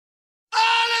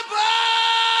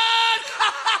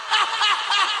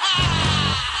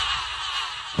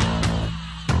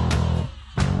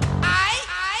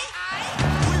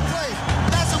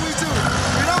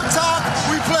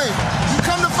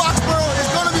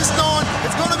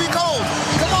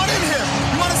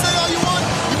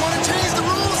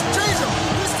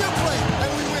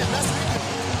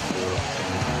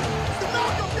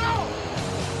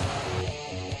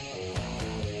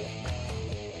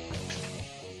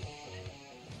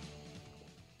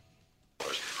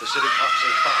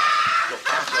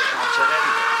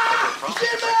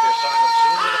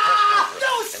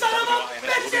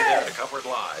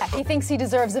He thinks he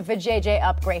deserves a vajayjay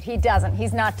upgrade. He doesn't.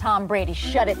 He's not Tom Brady.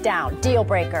 Shut it down. Deal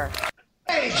breaker.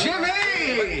 Hey,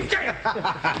 Jimmy!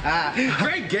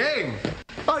 Great game.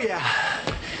 Oh, yeah.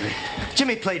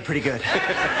 Jimmy played pretty good.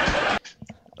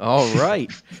 All right.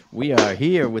 We are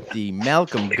here with the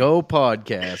Malcolm Go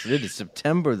podcast. It is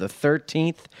September the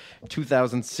 13th,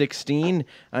 2016.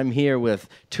 I'm here with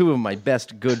two of my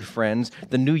best good friends,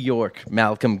 the New York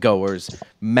Malcolm Goers,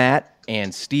 Matt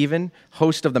and Steven,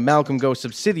 host of the Malcolm Go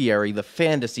subsidiary, the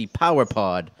Fantasy Power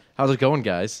Pod. How's it going,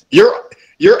 guys? You're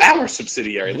our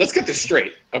subsidiary. Let's get this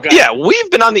straight, okay? Yeah,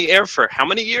 we've been on the air for how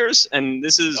many years? And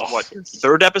this is,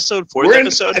 third episode, fourth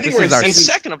episode? I think we're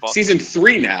in season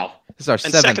 3 now. This is our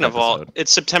seventh second of all, episode.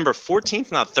 it's September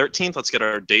 14th, not 13th. Let's get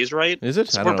our days right. Is it?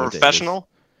 So I we're don't know what day it is. professional.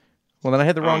 Well, then I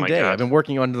had the wrong my day. God. I've been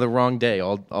working on the wrong day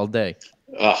all day.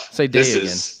 Say day this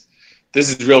again. This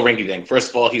is real rinky dink. First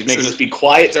of all, he's making us be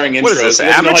quiet during intros. What is this, He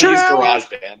doesn't know how to amateur use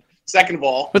GarageBand. Second of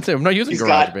all, What's it? I'm not using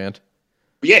GarageBand.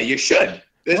 Yeah, you should.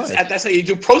 That's how you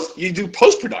do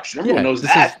post production. Everyone knows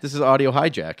that. This is audio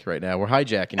hijack right now. We're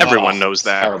hijacking. Everyone knows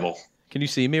that. Terrible. Can you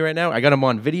see me right now? I got them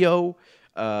on video,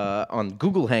 on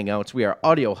Google Hangouts. We are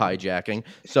audio hijacking.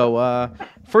 So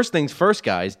first things first,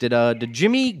 guys. Did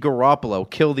Jimmy Garoppolo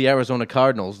kill the Arizona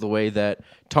Cardinals the way that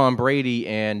Tom Brady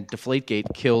and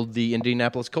Deflategate killed the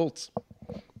Indianapolis Colts?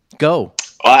 Go.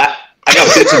 I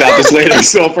got bits about this later.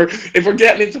 So if we're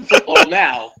getting into football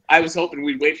now, I was hoping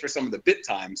we'd wait for some of the bit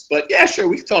times. But yeah, sure,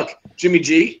 we can talk Jimmy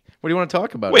G. What do you want to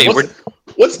talk about? Wait,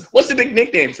 what's the big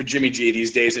nickname for Jimmy G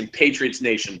these days in Patriots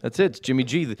Nation? That's it. It's Jimmy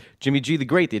G. Jimmy G the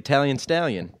Great, the Italian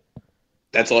stallion.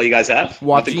 That's all you guys have?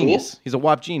 WAP Nothing genius. cool? He's a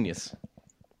WAP genius.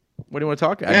 What do you want to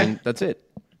talk about? I mean, that's it.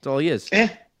 That's all he is.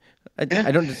 I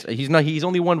don't. He's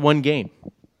only won one game.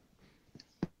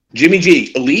 Jimmy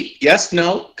G, elite? Yes,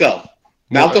 no, go.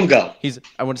 Malcolm, go.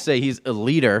 I want to say he's a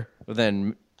leader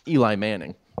than Eli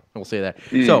Manning. We'll say that.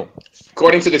 So,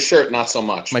 according to the shirt, not so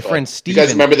much. My friend Steven, you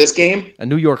guys remember this game? A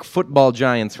New York Football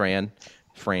Giants fan.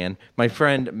 My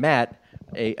friend Matt,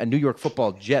 a New York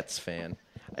Football Jets fan,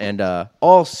 and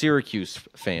all Syracuse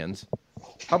fans.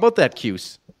 How about that,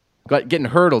 Cuse? Getting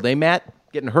hurdled, eh, Matt?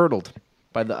 Getting hurdled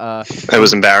by the. That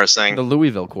was embarrassing. The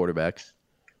Louisville quarterback.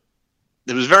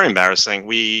 It was very embarrassing.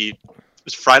 It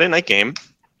was a Friday night game.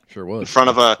 Sure was. In front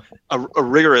of a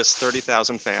rigorous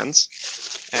 30,000 fans.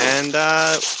 And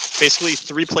basically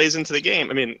 3 plays into the game.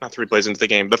 I mean, not 3 plays into the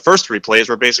game. The first 3 plays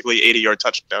were basically 80-yard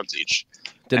touchdowns each.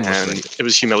 Didn't look and great. it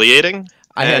was humiliating.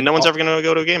 And no one's ever going to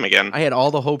go to a game again. I had all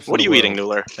the hopes. What are you eating,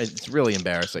 Nuller? It's really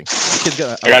embarrassing. I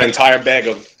got an entire bag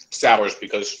of sours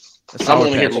because I'm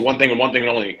only here for one thing and one thing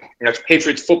only, and that's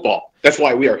Patriots football. That's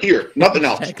why we are here. Nothing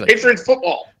else. Exactly. Patriots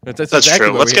football. That's exactly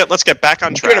true. Let's get back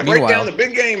on We're track. going to break Meanwhile, down the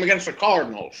big game against the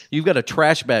Cardinals. You've got a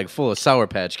trash bag full of Sour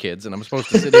Patch Kids, and I'm supposed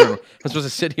to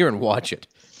sit here and watch it.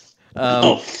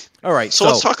 All right. So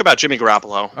let's talk about Jimmy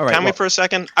Garoppolo. All right, Can we for a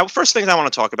second? First things I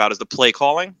want to talk about is the play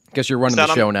calling. Guess you're running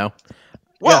the show now.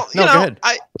 Well, go ahead.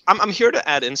 I'm here to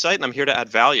add insight and I'm here to add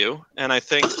value, and I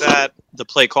think that the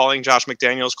play calling, Josh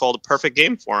McDaniels called a perfect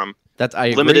game for him. I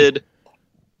agree.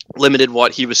 Limited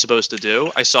what he was supposed to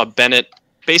do. I saw Bennett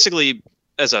basically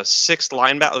as a sixth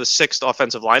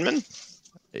offensive lineman.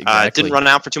 Exactly. Didn't run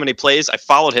out for too many plays. I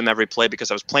followed him every play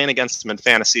because I was playing against him in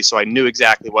fantasy, so I knew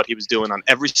exactly what he was doing on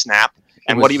every snap,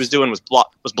 and what he was doing was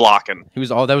blocking. That was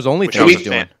the only thing I he was was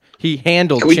doing. fan. He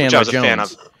handled Which I Chandler was a fan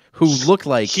Jones, of. who looked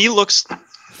like He looks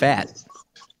fat.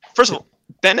 First of all,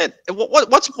 Bennett.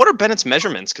 What are Bennett's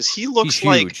measurements? Because he looks He's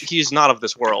like huge. he's not of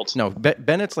this world. No,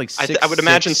 Bennett's like 6'6". I would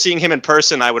imagine seeing him in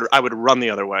person, I would run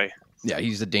the other way. Yeah,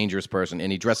 he's a dangerous person,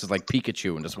 and he dresses like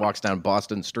Pikachu and just walks down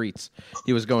Boston streets.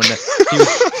 He was going to,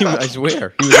 I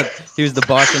swear, he was the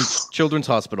Boston Children's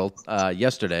Hospital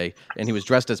yesterday, and he was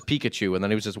dressed as Pikachu, and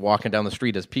then he was just walking down the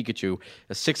street as Pikachu,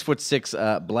 a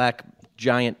 6'6" black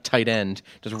giant tight end,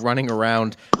 just running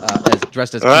around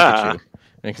dressed as Pikachu.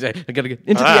 I gotta get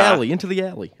into the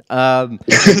alley.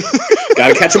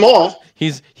 Gotta catch them all.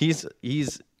 He's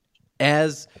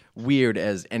as weird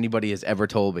as anybody has ever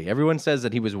told me. Everyone says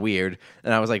that he was weird,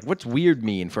 and I was like, "What's weird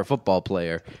mean for a football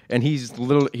player?" And he's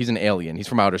an alien. He's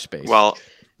from outer space. Well,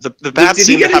 the bats Did he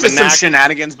seem to get have into a some knack.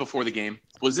 shenanigans before the game?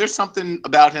 Was there something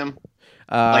about him?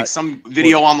 Like some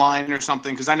video online or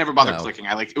something? Because I never bothered clicking.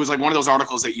 It was like one of those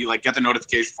articles that you get the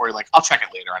notification for. You're like, I'll check it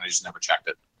later, and I just never checked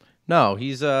it. No,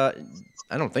 he's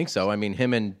I don't think so. I mean,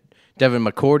 him and Devin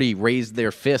McCourty raised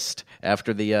their fist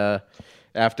after the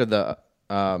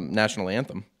national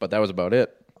anthem, but that was about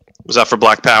it. Was that for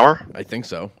Black Power? I think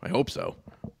so. I hope so.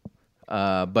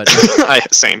 But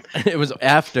Same. it was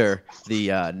after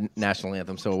the national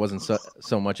anthem, so it wasn't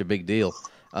so much a big deal.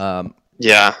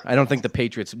 Yeah. I don't think the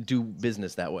Patriots do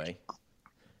business that way.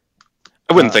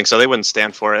 I wouldn't think so. They wouldn't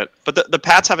stand for it. But the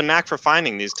Pats have a knack for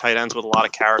finding these tight ends with a lot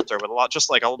of character, with a lot, just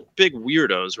like big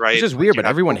weirdos, right? It's just weird, but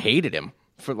everyone hated him.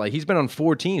 He's been on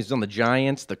 4 teams. He's on the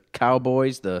Giants, the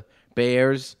Cowboys, the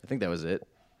Bears. I think that was it.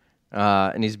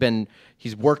 And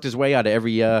he's worked his way out of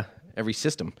every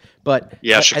system. But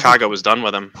Chicago was done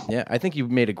with him. Yeah, I think you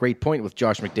made a great point with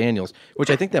Josh McDaniels, which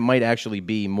I think that might actually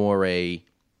be more a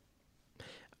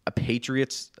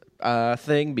Patriots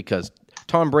thing, because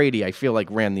Tom Brady, I feel like,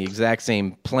 ran the exact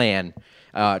same plan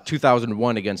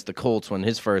 2001 against the Colts when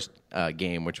his first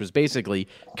game, which was basically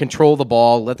control the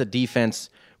ball, let the defense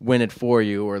win it for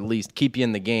you, or at least keep you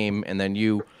in the game, and then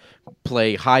you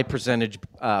play high percentage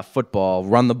football,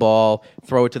 run the ball,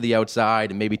 throw it to the outside,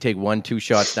 and maybe take 1-2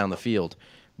 shots down the field.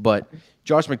 But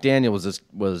Josh McDaniels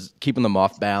was keeping them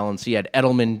off balance. He had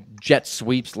Edelman jet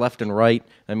sweeps left and right.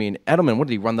 I mean, Edelman, what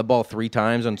did he run the ball 3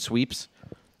 times on sweeps?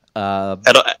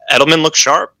 Edelman looked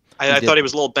sharp. I thought he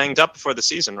was a little banged up before the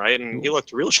season, right? And he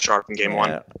looked real sharp in game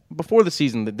 1. Before the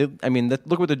season,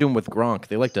 look what they're doing with Gronk.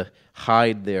 They like to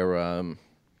hide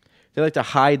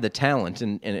the talent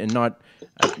and not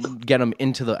get them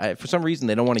into the. For some reason,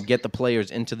 they don't want to get the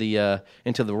players into the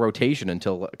rotation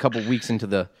until a couple weeks into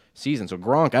the season. So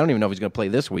Gronk, I don't even know if he's going to play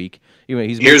this week.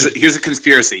 Here's a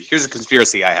conspiracy. Here's a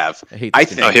conspiracy I have. I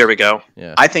think. Oh, here we go.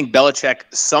 Yeah. I think Belichick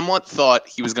somewhat thought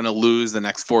he was going to lose the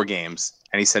next 4 games,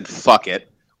 and he said, "Fuck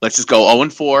it, let's just go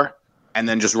 0-4." And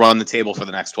then just run the table for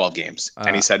the next 12 games.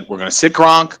 And he said, we're going to sit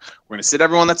Gronk. We're going to sit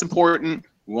everyone that's important.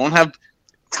 We won't have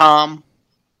Tom.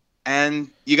 And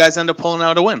you guys end up pulling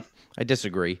out a win. I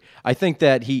disagree. I think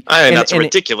that that's a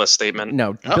ridiculous statement.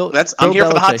 No, I'm here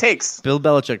for the hot takes. Bill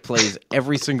Belichick plays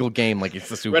every single game like it's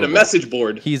the Super Bowl. Read a message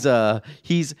board.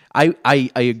 I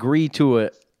agree to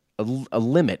a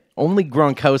limit. Only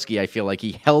Gronkowski, I feel like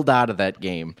he held out of that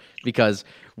game, because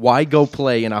why go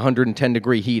play in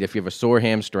 110-degree heat if you have a sore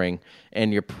hamstring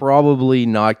and you're probably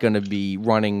not going to be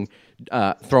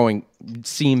throwing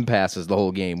seam passes the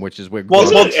whole game, which is where. Well,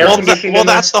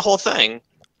 that's the whole thing.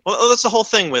 Well, that's the whole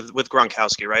thing with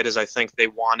Gronkowski, right? Is I think they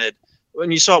wanted, when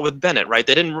you saw it with Bennett, right?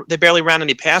 They barely ran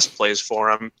any pass plays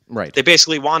for him. Right. They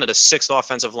basically wanted a 6th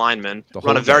offensive lineman,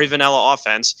 run a very vanilla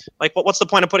offense. Like, what's the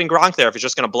point of putting Gronk there if he's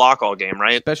just going to block all game,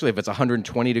 right? Especially if it's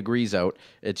 120 degrees out,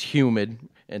 it's humid,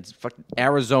 it's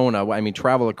Arizona. I mean,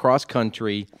 travel across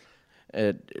country.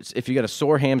 If you got a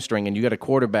sore hamstring and you got a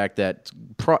quarterback that's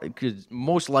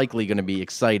most likely going to be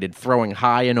excited, throwing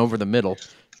high and over the middle,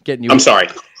 getting you. I'm sorry.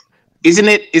 Isn't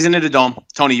it a dome?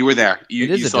 Tony, you were there.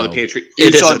 You saw the Patriots.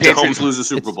 You saw the Patriots lose the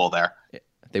Super Bowl there.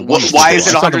 They won. Why is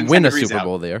it 110 win a degrees Super out?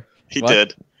 Bowl there? He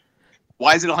did.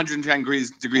 Why is it 110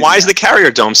 degrees? Why is the Carrier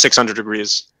Dome 600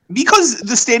 degrees? Because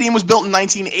the stadium was built in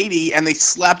 1980, and they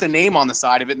slapped a name on the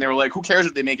side of it, and they were like, "Who cares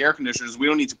if they make air conditioners? We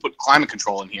don't need to put climate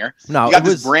control in here." No, you got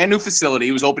this brand new facility.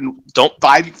 It was open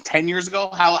 10 years ago.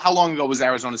 How long ago was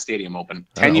Arizona Stadium open?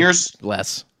 10 years?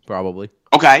 Less, probably.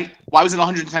 Okay. Why was it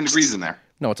 110 degrees in there?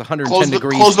 No, it's 110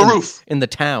 degrees. Close the roof in the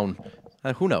town.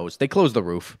 Who knows? They closed the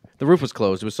roof. The roof was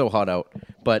closed. It was so hot out.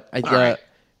 But but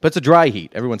it's a dry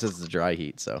heat. Everyone says it's a dry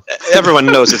heat. So everyone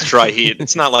knows it's dry heat.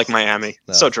 It's not like Miami.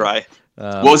 No. So dry.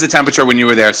 What was the temperature when you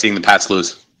were there seeing the Pats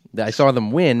lose? I saw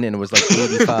them win, and it was like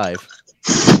 85.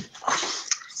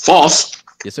 False.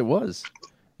 Yes, it was.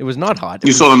 It was not hot.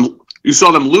 You saw them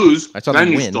lose. I saw them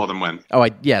win. You saw them win. Oh,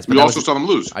 yes. But you also saw them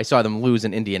lose. I saw them lose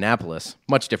in Indianapolis.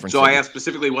 Much different. So city. I asked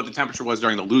specifically what the temperature was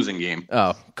during the losing game.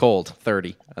 Oh, cold,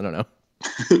 30. I don't know.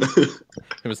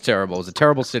 It was terrible. It was a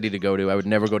terrible city to go to. I would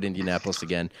never go to Indianapolis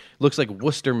again. Looks like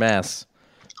Worcester, Mass.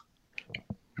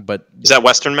 But is that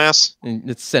Western Mass?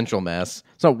 It's Central Mass.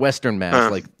 It's not Western Mass,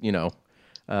 like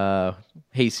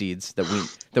hayseeds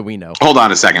that we know. Hold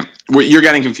on a second. You're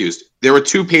getting confused. There were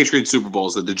 2 Patriots Super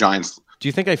Bowls that the Giants. Do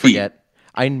you think I forget?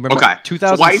 I remember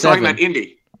 2007. So why are you talking about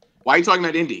Indy? Why are you talking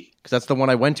about Indy? Because that's the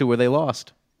one I went to where they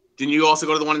lost. Didn't you also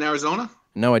go to the one in Arizona?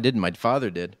 No, I didn't. My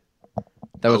father did.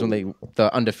 That was when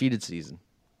the undefeated season.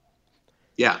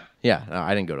 Yeah. Yeah, no,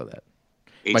 I didn't go to that.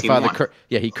 My 18-1. father,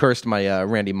 he cursed my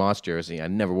Randy Moss jersey. I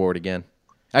never wore it again.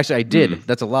 Actually, I did.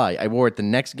 That's a lie. I wore it the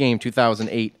next game,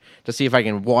 2008, to see if I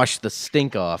can wash the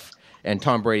stink off. And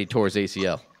Tom Brady tore his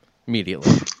ACL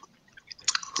immediately.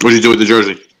 What did you do with the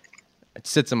jersey? It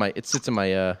sits in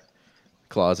my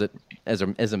closet as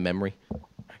a memory,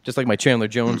 just like my Chandler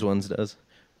Jones ones does.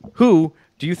 Who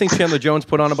do you think Chandler Jones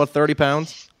put on about 30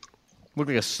 pounds? Looked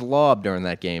like a slob during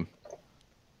that game.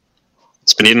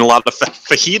 It's been eating a lot of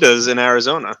fajitas in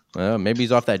Arizona. Well, maybe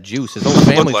he's off that juice. His whole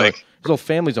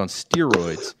family's on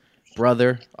steroids.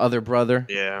 Other brother.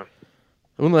 Yeah.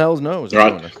 Who the hell knows? They're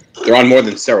on more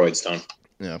than steroids, Tom.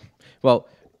 Yeah. Well,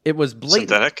 it was blatant.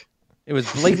 Synthetic? It was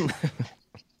blatant.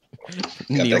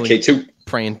 kneeling, K2.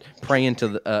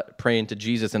 praying to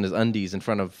Jesus in his undies in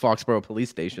front of Foxborough Police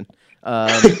Station.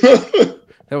 That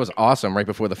was awesome. Right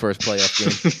before the first playoff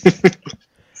game.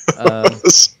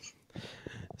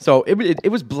 So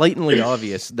it was blatantly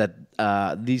obvious that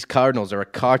these Cardinals are a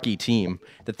cocky team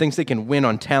that thinks they can win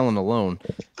on talent alone.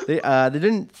 They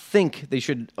didn't think they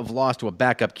should have lost to a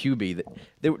backup QB.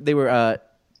 They were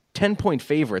 10-point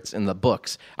favorites in the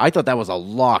books. I thought that was a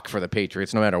lock for the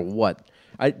Patriots, no matter what.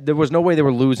 There was no way they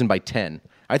were losing by 10.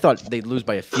 I thought they'd lose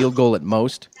by a field goal at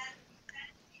most.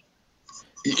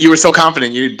 You were so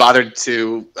confident you bothered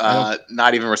to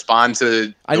not even respond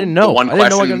to. I didn't know. I didn't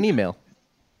know I got an email.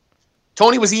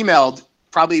 Tony was emailed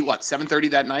probably 7:30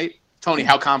 that night. Tony,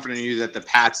 how confident are you that the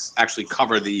Pats actually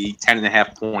cover the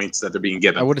 10.5 points that they're being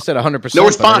given? I would have said 100%. No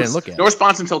response. But I didn't look at no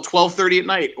response until 12:30 at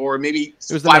night, or maybe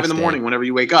 5 in the morning. Whenever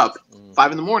you wake up,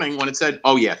 5 in the morning when it said,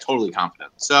 "Oh yeah, totally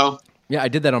confident." So yeah, I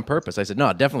did that on purpose. I said,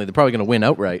 "No, definitely, they're probably going to win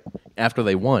outright after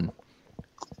they won."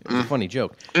 It was a funny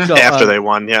joke. So, After they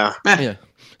won, yeah. Yeah.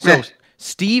 So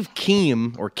Steve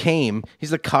Keim, he's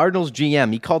the Cardinals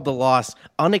GM. He called the loss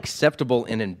unacceptable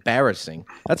and embarrassing.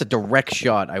 That's a direct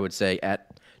shot, I would say, at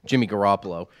Jimmy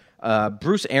Garoppolo.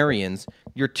 Bruce Arians,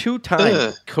 your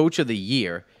 2-time Coach of the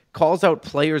Year, calls out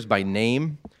players by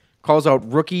name, calls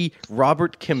out rookie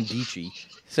Robert Nkemdiche,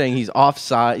 saying he's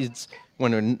offsides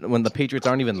when the Patriots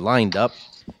aren't even lined up.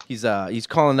 He's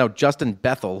calling out Justin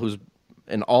Bethel, who's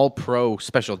an all-pro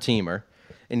special teamer.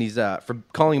 And he's for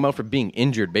calling him out for being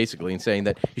injured, basically, and saying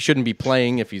that he shouldn't be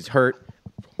playing if he's hurt.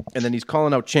 And then he's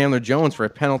calling out Chandler Jones for a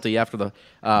penalty after the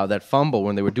that fumble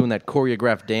when they were doing that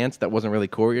choreographed dance that wasn't really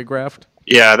choreographed.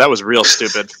 Yeah, that was real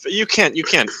stupid. You can't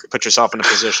put yourself in a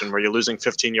position where you're losing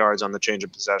 15 yards on the change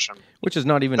of possession. Which is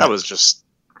not even. That was just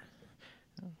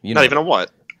not even a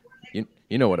what?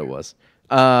 You know what it was.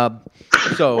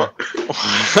 So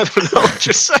I don't know what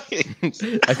you're saying.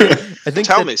 I think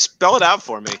Tell me, spell it out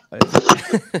for me.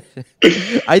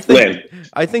 I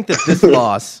think that this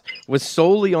loss was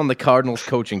solely on the Cardinals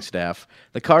coaching staff.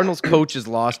 The Cardinals coaches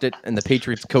lost it, and the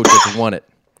Patriots coaches won it.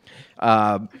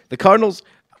 The Cardinals,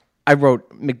 I wrote,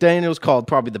 McDaniels called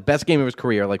probably the best game of his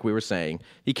career, like we were saying.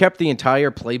 He kept the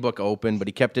entire playbook open, but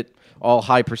he kept it all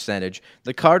high percentage.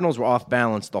 The Cardinals were off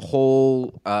balance the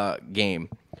whole game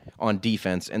on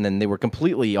defense, and then they were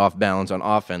completely off balance on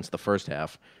offense the first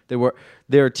half.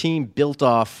 Their team built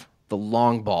off the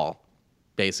long ball,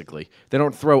 basically. They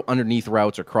don't throw underneath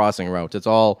routes or crossing routes. It's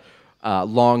all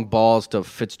long balls to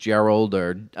Fitzgerald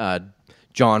or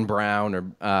John Brown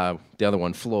or the other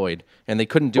one, Floyd, and they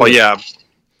couldn't do it. Well, yeah.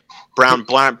 Brown,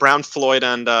 Floyd,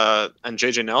 and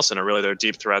J.J. Nelson are really their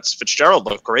deep threats. Fitzgerald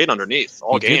looked great underneath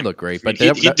all game. He did look great, but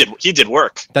he did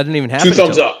work. That didn't even happen. 2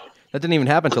 thumbs up. That didn't even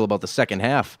happen until about the second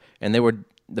half, and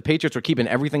the Patriots were keeping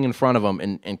everything in front of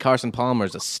them. And Carson Palmer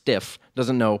is a stiff.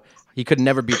 Doesn't know he could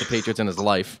never beat the Patriots in his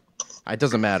life. It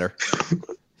doesn't matter.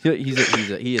 Can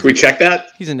we check that?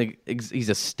 He's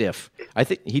a stiff. I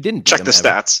think he didn't beat check him the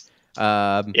ever.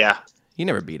 stats. Yeah, he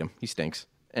never beat him. He stinks,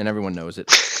 and everyone knows it.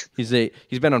 He's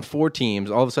been on 4 teams.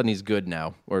 All of a sudden, he's good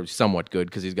now, or somewhat good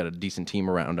because he's got a decent team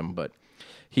around him. But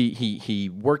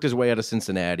he worked his way out of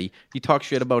Cincinnati. He talks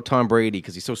shit about Tom Brady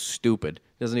because he's so stupid.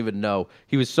 He doesn't even know.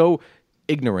 He was so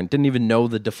ignorant. Didn't even know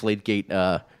the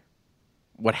Deflategate.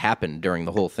 What happened during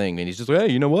the whole thing? And he's just like,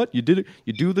 hey, you know what? You did it.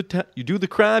 You do the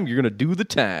crime. You're gonna do the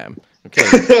time. Okay,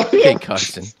 okay,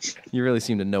 Carson. You really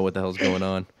seem to know what the hell's going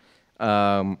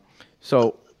on.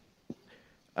 So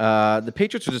the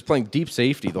Patriots were just playing deep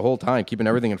safety the whole time, keeping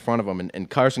everything in front of them, and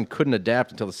Carson couldn't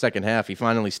adapt until the second half. He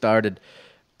finally started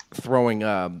throwing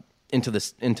into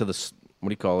the what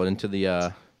do you call it? Into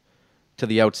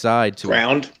the outside to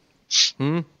Ground.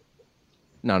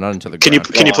 No, not into the ground.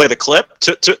 Can you play the clip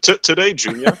today,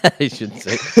 Junior? I should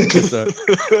say.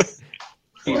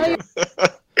 You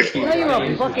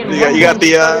got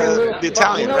the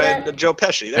Italian, right? The Joe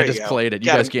Pesci. There I just played it.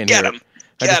 You guys can't hear it.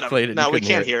 I just played it. No, we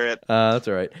can't hear it. That's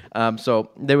all right.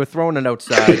 So they were throwing it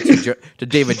outside to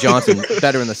David Johnson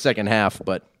better in the second half,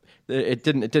 but it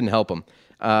didn't help him.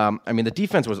 I mean, the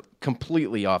defense was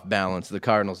completely off balance. The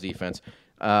Cardinals' defense.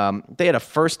 They had a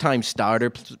first-time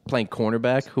starter playing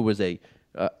cornerback who was a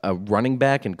running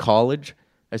back in college.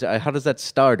 I said, how does that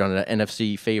start on an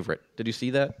NFC favorite? Did you see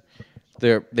that?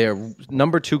 Their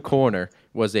number 2 corner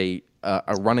was a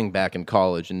running back in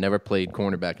college and never played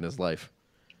cornerback in his life,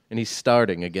 and he's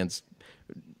starting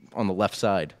on the left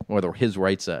side or his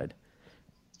right side.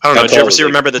 I don't know. Did you ever see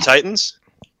Remember the Titans?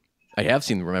 I have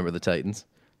seen Remember the Titans.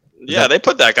 Yeah, they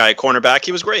put that guy at cornerback.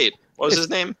 He was great. What was his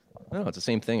name? No, it's the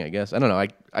same thing, I guess. I don't know. I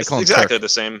call him exactly Turk. the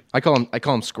same. I call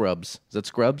him Scrubs. Is that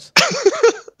Scrubs?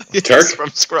 Turk from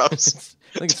Scrubs.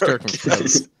 I think it's Turk from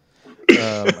Scrubs.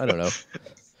 I don't know.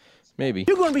 Maybe.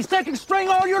 You're gonna be second string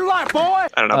all your life, boy. I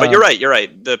don't know, but you're right. You're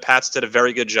right. The Pats did a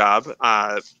very good job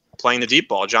playing the deep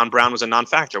ball. John Brown was a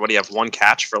non-factor. What do you have? One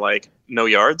catch for like no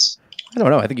yards? I don't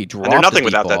know. I think he dropped. And they're nothing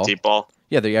the deep without ball. that deep ball.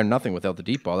 Yeah, they are nothing without the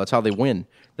deep ball. That's how they win.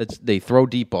 They throw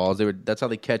deep balls. That's how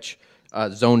they catch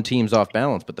zone teams off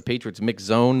balance. But the Patriots mix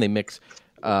zone. They mix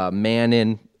man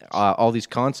in. All these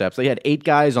concepts. They had 8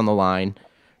 guys on the line.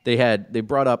 They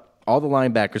brought up all the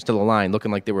linebackers to the line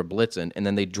looking like they were blitzing, and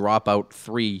then they drop out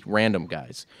 3 random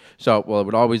guys. So, it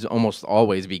would almost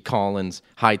always be Collins,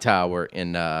 Hightower,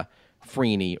 and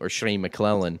Freeney or Shane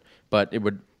McClellan. But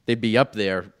they'd be up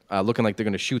there looking like they're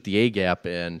going to shoot the A-gap,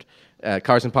 and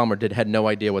Carson Palmer had no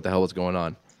idea what the hell was going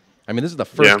on. I mean, this is the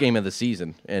first game of the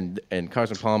season, and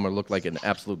Carson Palmer looked like an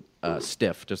absolute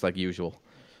stiff, just like usual.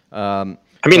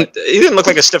 I mean, he didn't look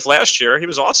like a stiff last year. He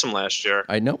was awesome last year.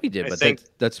 I know he did,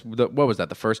 what was that?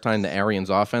 The first time the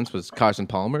Arians offense was Carson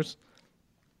Palmer's?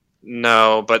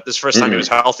 No, but this first time he was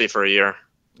healthy for a year.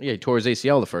 Yeah, he tore his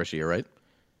ACL the first year, right?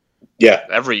 Yeah,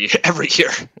 every year.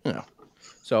 Yeah.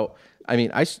 So, I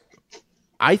mean,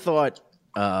 I thought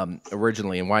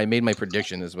originally, and why I made my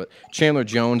prediction is what Chandler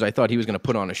Jones, I thought he was going to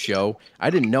put on a show.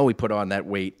 I didn't know he put on that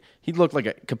weight. He looked like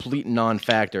a complete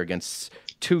non-factor against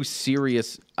 2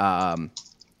 serious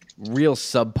real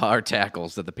subpar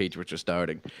tackles that the Patriots are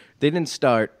starting. They didn't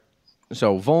start.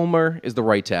 So Vollmer is the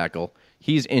right tackle.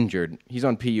 He's injured. He's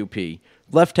on PUP.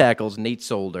 Left tackle's Nate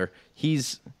Solder. I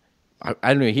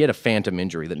don't know. He had a phantom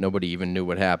injury that nobody even knew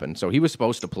what happened. So he was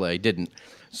supposed to play, didn't.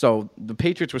 So the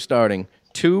Patriots were starting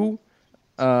 2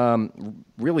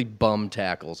 really bum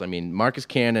tackles. I mean, Marcus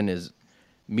Cannon is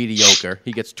mediocre.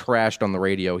 He gets trashed on the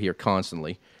radio here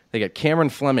constantly. They got Cameron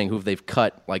Fleming, who they've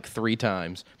cut like 3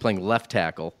 times, playing left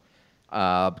tackle,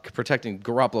 protecting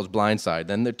Garoppolo's blind side.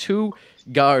 Then the 2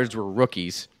 guards were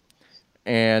rookies,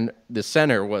 and the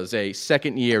center was a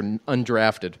second-year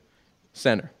undrafted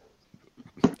center.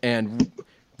 And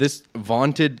this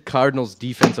vaunted Cardinals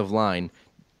defensive line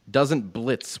doesn't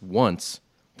blitz once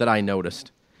that I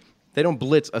noticed. They don't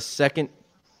blitz a second.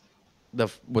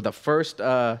 With the first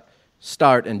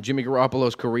start in Jimmy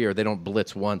Garoppolo's career, they don't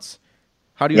blitz once.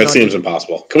 How do you? That seems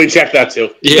impossible. Can we check that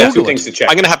too? Yeah, 2 things to check.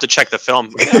 I'm gonna have to check the film.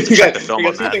 I'm gonna have to check the film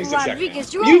on 2 that. things to check. We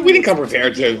didn't come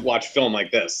prepared to watch film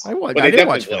like this. I But did they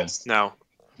watch definitely film. blitzed. No, I'm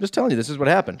just telling you, this is what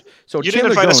happened. So you Chandler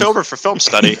didn't invite us Jones- over for film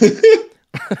study.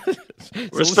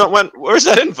 Where's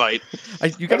that invite?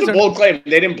 You That's guys a are, bold claim.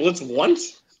 They didn't blitz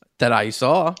once? that I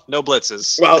saw. No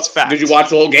blitzes. Well, it's fact. did you watch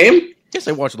the whole game? Yes,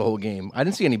 I watched the whole game. I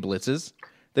didn't see any blitzes.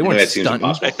 They Yeah, weren't that seems stunting.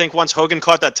 impossible. I think once Hogan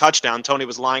caught that touchdown, Tony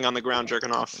was lying on the ground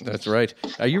jerking off. That's right.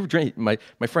 You drink my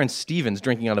friend Steven's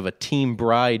drinking out of a Team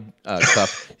Bride cup.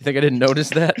 You think I didn't notice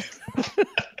that?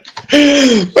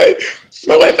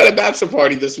 My wife had a bachelor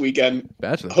party this weekend.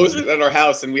 Bachelor Hosted at our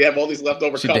house, and we have all these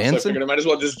leftover She cups. So I dancing? figured I might as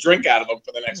well just drink out of them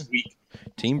for the next week.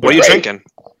 Team What are Bride. you Right. drinking?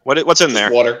 What's in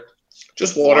there? Water.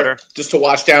 Just water. Water. Just to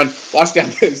wash down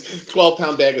this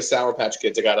 12-pound bag of Sour Patch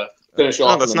Kids. I gotta finish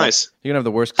off. Oh, that's in the nice. You're gonna have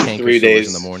the worst canker 3 sores days.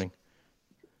 in the morning.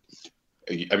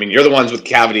 I mean, you're the ones with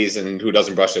cavities and who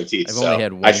doesn't brush their teeth. I've so only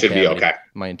had one I should cavity be okay.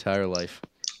 my entire life.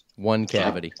 One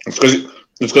cavity. It's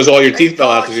because all your teeth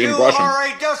fell out because you didn't brush them.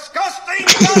 a disgusting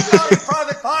nut,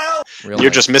 Private Pile. Real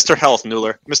You're nice. just Mr. Health,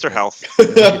 Mueller. Mr. Health.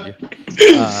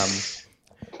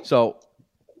 So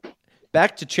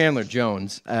back to Chandler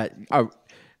Jones.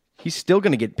 He's still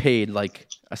going to get paid like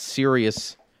a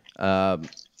serious,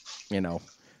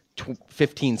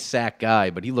 15 sack guy,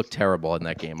 but he looked terrible in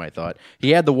that game. I thought he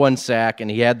had the 1 sack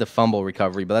and he had the fumble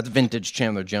recovery, but that's vintage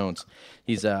Chandler Jones.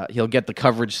 He'll get the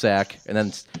coverage sack and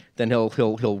then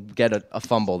he'll get a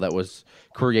fumble that was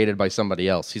created by somebody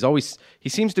else. He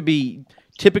seems to be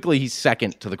typically he's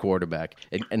second to the quarterback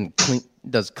and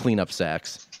does cleanup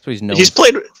sacks. So he's known.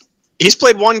 He's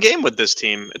played 1 game with this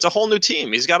team. It's a whole new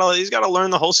team. He's got to learn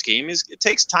the whole scheme. It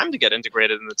takes time to get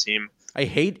integrated in the team. I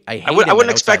wouldn't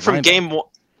expect from game 1.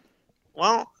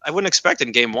 Well, I wouldn't expect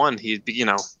in game 1 he'd be,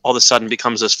 all of a sudden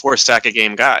becomes this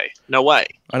 4-sack-a-game guy. No way.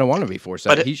 I don't want to be forced.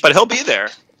 But he'll be there.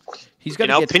 He's got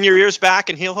to pin your ears back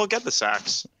and he'll get the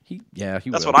sacks. That's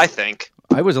will. what I think.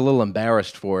 I was a little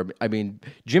embarrassed for him. I mean,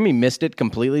 Jimmy missed it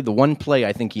completely. The one play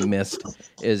I think he missed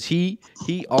is he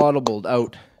audibled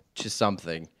out to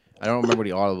something. I don't remember what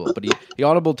he audibled, but he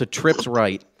audibled to trips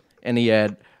right, and he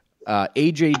had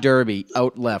A.J. Derby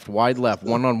out left, wide left,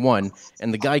 one-on-one,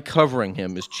 and the guy covering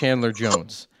him is Chandler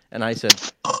Jones. And I said,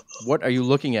 what are you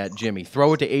looking at, Jimmy?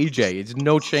 Throw it to A.J. It's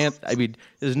no chance. I mean,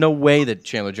 there's no way that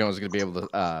Chandler Jones is going to be able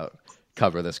to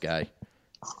cover this guy.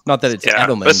 Not that it's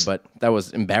Edelman, but that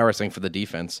was embarrassing for the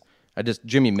defense.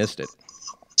 Jimmy missed it.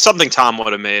 something Tom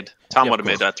would have made. Tom would have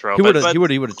made that throw. He would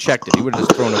have checked it. He would have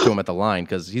just thrown it to him at the line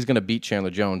because he's going to beat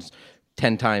Chandler Jones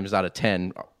 10 times out of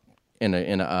 10 in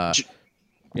a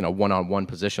one-on-one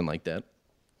position like that.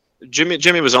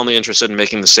 Jimmy was only interested in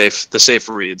making the safe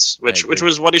reads, which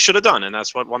was what he should have done, and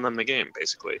that's what won them the game,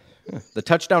 basically. The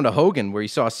touchdown to Hogan, where he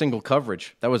saw a single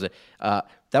coverage, that was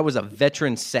a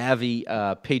veteran savvy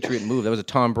Patriot move. That was a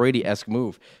Tom Brady-esque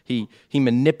move. He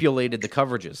manipulated the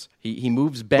coverages. He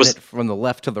moves Bennett from the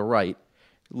left to the right,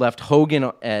 left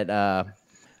Hogan at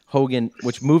Hogan,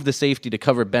 which moved the safety to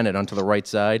cover Bennett onto the right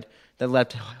side. That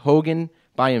left Hogan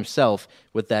by himself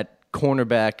with that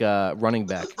cornerback running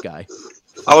back guy.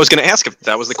 I was going to ask if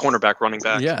that was the cornerback running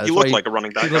back. Yeah, he looked like a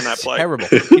running back on that play. Terrible.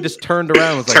 He just turned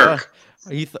around and was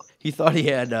like, he thought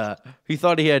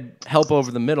he had help over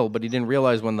the middle, but he didn't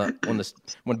realize when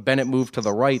Bennett moved to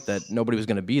the right that nobody was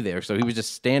going to be there. So he was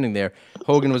just standing there.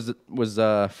 Hogan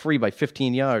was free by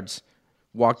 15 yards,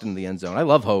 walked into the end zone. I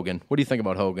love Hogan. What do you think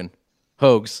about Hogan?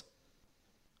 Hogs.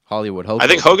 Hollywood Hogan. I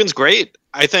think Hogan's great.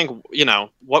 I think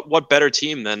what better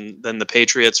team than the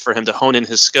Patriots for him to hone in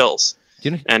his skills.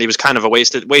 And he was kind of a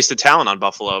wasted talent on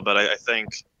Buffalo, but I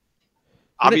think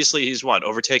obviously he's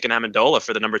overtaken Amendola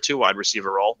for the number 2 wide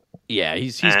receiver role. Yeah,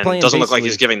 he's and playing. Doesn't look like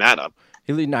he's giving that up.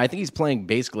 I think he's playing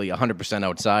basically 100%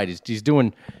 outside. He's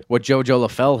doing what JoJo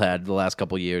LaFell had the last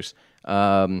couple of years. Did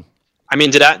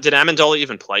Amendola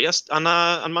even play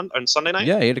on Sunday night?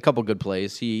 Yeah, he had a couple good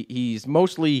plays. He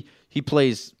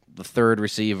plays the third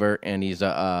receiver, and he's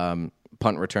a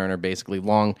punt returner, basically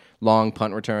long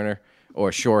punt returner.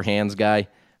 Or sure hands guy.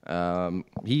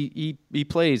 He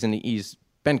plays and he's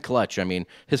been clutch. I mean,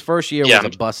 his first year was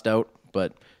a bust out,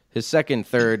 but his second,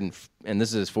 third, and this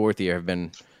is his fourth year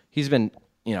he's been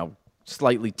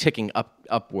slightly ticking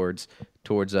upwards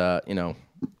towards a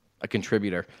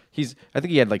contributor. I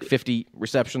think he had like 50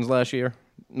 receptions last year.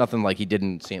 Nothing like he did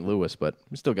in St. Louis, but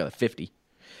he still got a 50.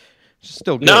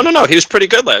 Still good. No. He was pretty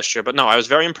good last year, but no, I was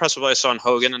very impressed with what I saw in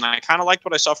Hogan, and I kind of liked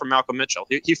what I saw from Malcolm Mitchell.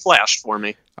 He flashed for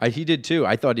me. He did too.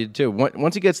 I thought he did too.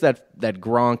 Once he gets that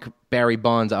Gronk Barry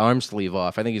Bonds arm sleeve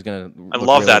off, I think he's gonna. I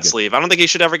love that sleeve. I don't think he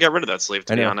should ever get rid of that sleeve.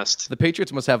 To be honest, the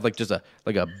Patriots must have just a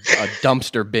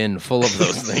dumpster bin full of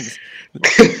those things.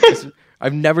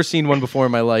 I've never seen one before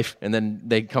in my life, and then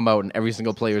they come out and every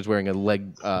single player is wearing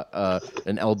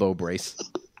an elbow brace.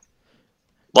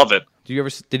 Love it.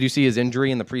 Did you see his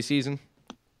injury in the preseason?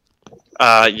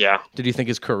 Yeah. Did you think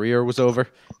his career was over?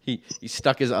 He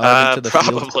stuck his arm into the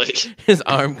probably. field. His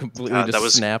arm completely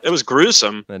snapped. It was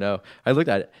gruesome. I know. I looked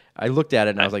at it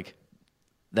and I was like,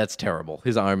 that's terrible.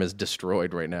 His arm is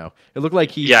destroyed right now. It looked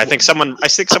like he. Yeah, I think someone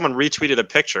retweeted a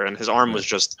picture and his arm was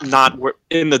just not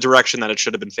in the direction that it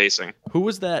should have been facing. Who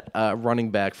was that running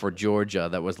back for Georgia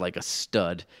that was like a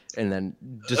stud and then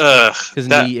just his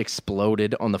knee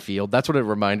exploded on the field? That's what it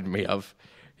reminded me of.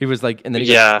 He was like, and then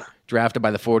he got drafted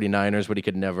by the 49ers, but he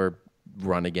could never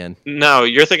run again. No,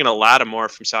 you're thinking of Lattimore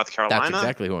from South Carolina? That's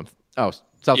exactly who I'm. Oh,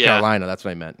 South Carolina. That's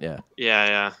what I meant. Yeah.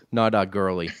 Yeah. Not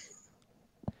Gurley.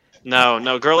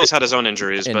 No. Gurley's had his own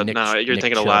injuries, And but Nick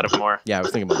thinking Chubb. of Lattimore. Yeah, I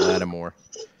was thinking about Lattimore.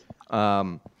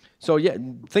 So yeah,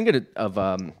 thinking of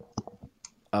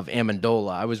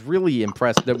Amendola, I was really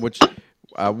impressed. Which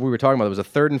we were talking about. It was a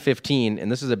 3rd and 15,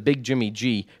 and this is a big Jimmy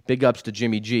G. Big ups to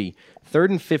Jimmy G. 3rd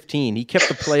and 15. He kept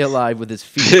the play alive with his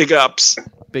feet. Big ups.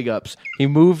 Big ups. He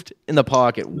moved in the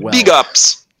pocket well. Big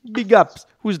ups. Big ups.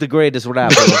 Who's the greatest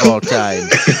rapper of all time?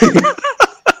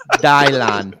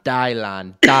 Dylan.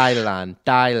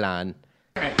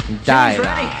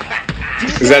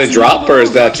 Is that a drop or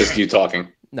is that just you talking?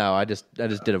 No, I just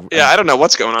did a. Yeah, I don't know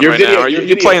what's going on Your right video, now. Are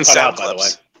you playing sound by the way?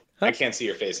 clips? I can't see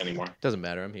your face anymore. Doesn't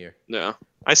matter. I'm here. Yeah,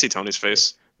 I see Tony's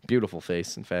face. Beautiful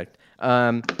face, in fact.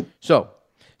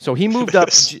 So he moved up.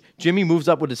 Jimmy moves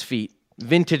up with his feet.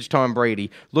 Vintage Tom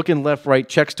Brady. Looking left, right,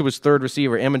 checks to his third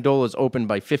receiver. Amendola's open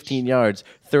by 15 yards,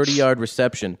 30-yard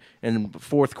reception in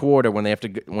fourth quarter when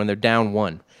they're down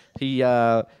 1. He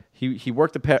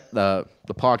worked the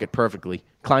pocket perfectly,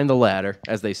 climbed the ladder,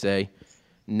 as they say,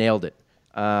 nailed it.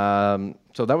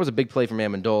 So that was a big play from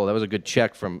Amendola. That was a good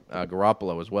check from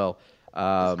Garoppolo as well.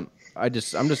 I'm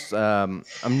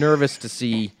nervous to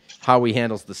see how he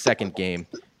handles the second game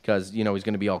because he's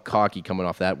going to be all cocky coming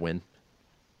off that win.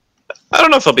 I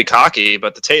don't know if he'll be cocky,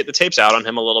 but the tape's out on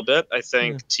him a little bit. I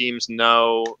think teams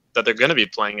know that they're going to be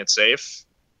playing it safe,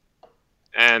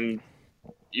 and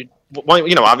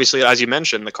obviously, as you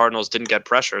mentioned, the Cardinals didn't get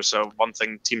pressure. So one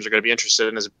thing teams are going to be interested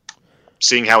in is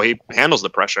seeing how he handles the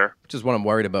pressure. Which is what I'm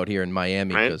worried about here in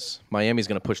Miami because Miami's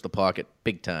going to push the pocket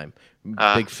big time.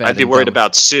 Big fat. I'd be worried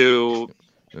about Sue's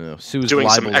Sue's doing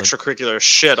some extracurricular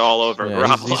shit all over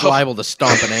Garoppolo. He's liable to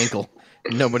stomp an ankle.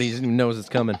 Nobody even knows it's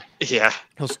coming. Yeah.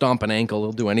 He'll stomp an ankle.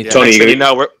 He'll do anything. Tony, Next thing you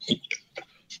know, are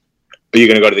you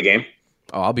going to go to the game?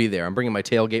 Oh, I'll be there. I'm bringing my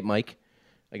tailgate mic.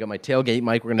 I got my tailgate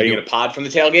mic. We're Are gonna. you going to pod from the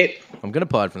tailgate? I'm gonna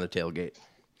pod from the tailgate.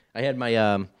 I had my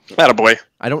attaboy.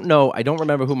 I don't know. I don't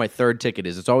remember who my third ticket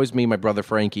is. It's always me, my brother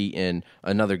Frankie, and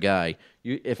another guy.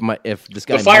 If this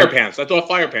guy The Fire Pants. I thought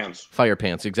Fire Pants. Fire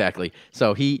Pants, exactly.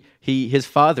 So his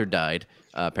father died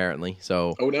apparently.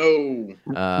 So Oh no.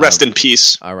 Rest in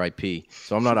peace. R.I.P.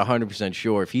 So I'm not 100%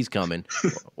 sure if he's coming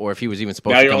or if he was even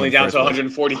supposed Now to you're come only in the down first to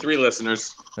place. 143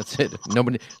 listeners. That's it.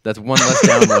 Nobody. That's one less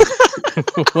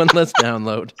download. One less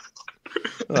download.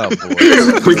 Oh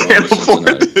boy. We can't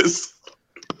afford this.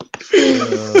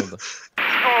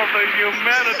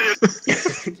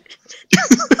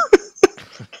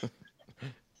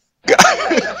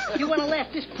 You want to laugh?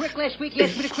 This prick last week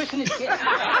asked me to christen his kid.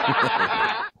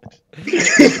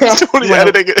 Tony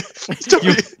editing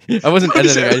it. I wasn't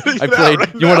Tony's editing. I editing it played. out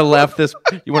right You want to now. laugh this?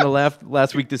 You want to laugh?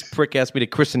 Last week, this prick asked me to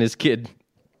christen his kid.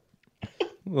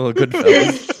 Well, good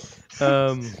fellas.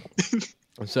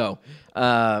 So,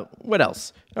 what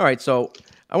else? All right. So,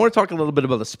 I want to talk a little bit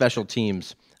about the special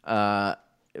teams.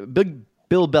 Big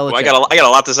Bill Belichick. Well, I got a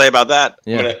lot to say about that.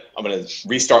 Yeah. I'm gonna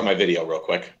restart my video real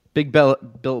quick. Big Bill.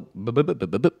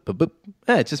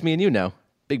 It's just me and you now.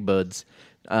 Big buds.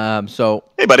 So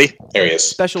Hey, buddy. There he is.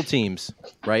 special teams,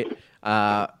 right?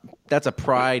 That's a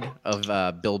pride of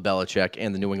Bill Belichick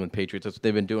and the New England Patriots. That's what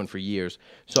they've been doing for years.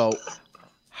 So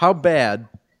how bad,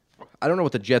 I don't know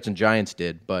what the Jets and Giants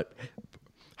did, but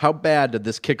how bad did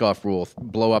this kickoff rule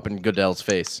blow up in Goodell's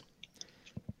face?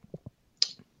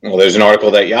 Well, there's an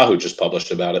article that Yahoo just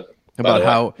published about it. About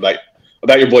how-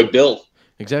 about your boy Bill.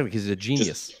 Exactly, because he's a genius.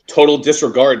 Just total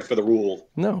disregard for the rule.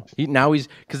 No, he's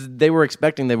because they were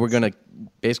expecting they were going to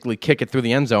basically kick it through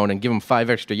the end zone and give him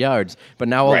 5 extra yards, but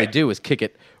now all they Right. do is kick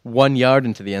it 1 yard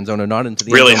into the end zone or not into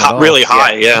the Really end zone at all. really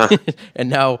high. Yeah.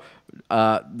 And now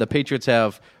the Patriots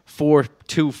have 4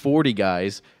 240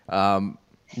 guys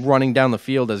running down the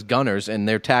field as gunners, and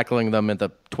they're tackling them at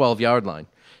the 12-yard line,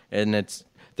 and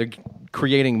they're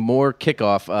creating more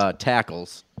kickoff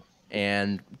tackles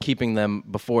and keeping them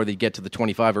before they get to the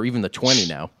 25 or even the 20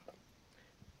 now.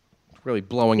 Really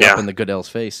blowing up in the Goodell's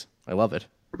face. I love it.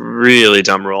 Really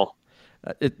dumb rule.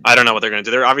 It I don't know what they're going to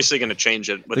do. They're obviously going to change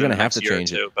it within gonna the have next to year or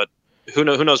change it. two. But who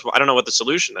knows? I don't know what the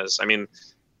solution is. I mean,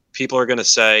 people are going to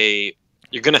say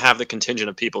you're going to have the contingent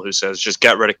of people who says just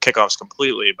get rid of kickoffs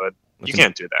completely, but you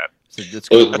can't do that. It's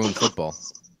going to ruin football.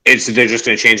 They're just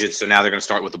going to change it, so now they're going to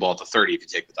start with the ball at the 30 if you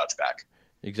take the touchback.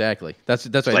 Exactly. That's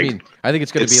what I Like, mean. I think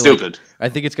it's going to it's be stupid. I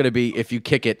think it's going to be if you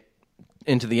kick it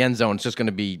into the end zone, it's just going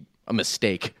to be a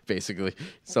mistake, basically.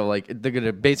 So like they're going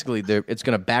to it's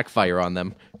going to backfire on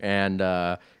them, and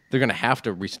they're going to have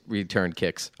to return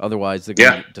kicks. Otherwise, they're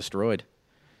going to get destroyed.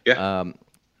 Yeah.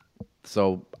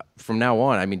 So from now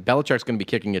on, I mean, Belichick's going to be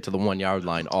kicking it to the 1 yard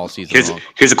line all season long.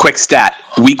 Here's a quick stat.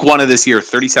 Week 1 of this year,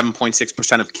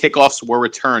 37.6% of kickoffs were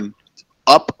returned,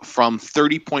 up from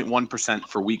 30.1%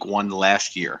 for week 1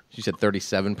 last year. You said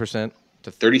 37%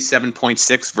 to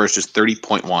 37.6 versus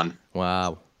 30.1.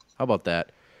 Wow. How about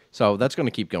that? So that's going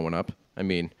to keep going up. I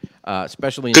mean,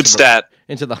 especially Good stat.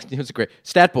 It was a great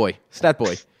stat boy.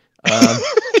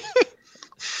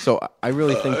 So I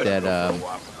really think that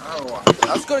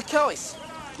Let's go to Kelly's.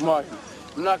 Mark,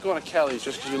 I'm not going to Kelly's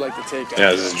just because you like to take it.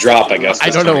 Yeah, this is drop, I guess. I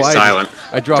don't know why Silent.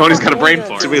 I dropped. Tony's got a brain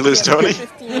fart. Did we lose Tony?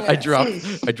 I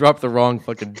dropped the wrong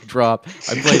fucking drop.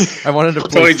 I wanted to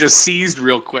Tony play. just seized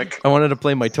real quick. I wanted to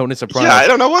play my Tony Soprano. Yeah, I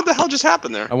don't know what the hell just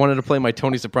happened there. I wanted to play my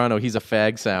Tony Soprano. He's a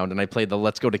fag sound, and I played the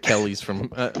 "Let's Go to Kelly's" from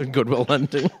Goodwill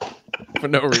Hunting for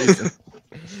no reason.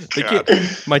 They God.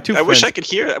 my two I friends. wish I could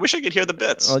hear the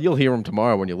bits. Well, you'll hear them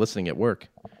tomorrow when you're listening at work.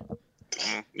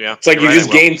 Yeah. It's like you You're right, just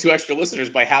I will. gained 2 extra listeners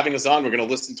by having us on. We're going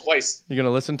to listen twice. You're gonna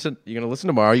listen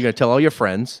tomorrow. You're gonna tell all your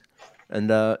friends, and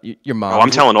your mom. Oh, I'm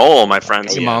telling all my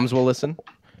friends. Your moms will listen.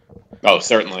 Oh,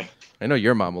 certainly. I know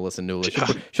your mom will listen, Newly.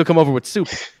 She'll come over with soup.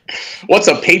 What's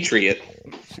a patriot?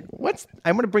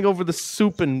 I'm gonna bring over the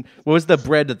soup and what was the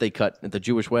bread that they cut at the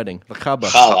Jewish wedding? The challah.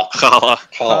 Challah.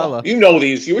 Challah. You know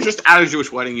these. You were just at a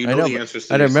Jewish wedding. You I know know. the but answers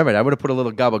to I don't these. remember it. I would have put a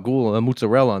little gabagool and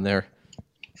mozzarella on there.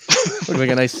 Look like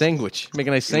a nice sandwich. Make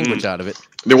a nice sandwich out of it.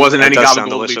 There wasn't That any does sound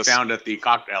gabagool to be delicious. found at the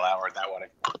cocktail hour at that wedding.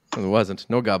 There wasn't.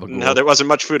 No gabagool. No, there wasn't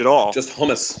much food at all. Just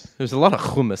hummus. There's a lot of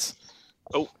hummus.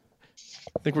 Oh.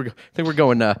 I think we're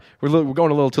going. We're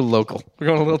going a little too local. We're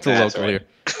going a little too That's local right. here.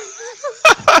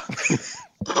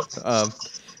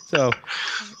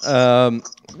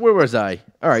 Where was I?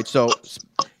 All right. So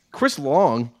Chris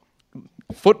Long,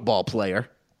 football player,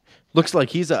 looks like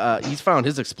he's found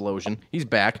his explosion. He's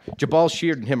back. Jabal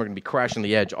Sheard and him are going to be crashing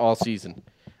the edge all season.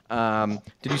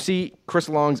 Did you see Chris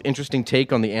Long's interesting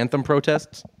take on the anthem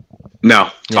protests? No,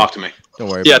 talk to me. Don't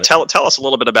worry Yeah, about it. tell us a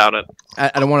little bit about it.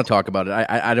 I don't want to talk about it.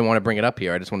 I didn't want to bring it up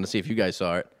here. I just wanted to see if you guys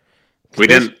saw it. We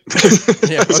didn't.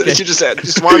 Yeah, okay. You just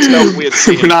wanted to know if we had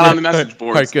seen We're it. not on the message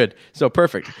boards. All right, good. So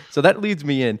perfect. So that leads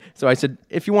me in. So I said,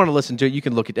 if you want to listen to it, you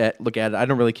can look at it. I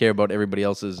don't really care about everybody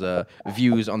else's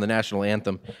views on the national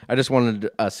anthem. I just wanted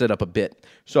to set up a bit.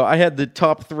 So I had the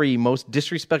top 3 most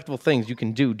disrespectful things you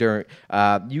can do during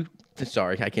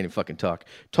Sorry, I can't even fucking talk.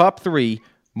 Top 3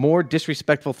 more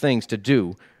disrespectful things to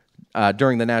do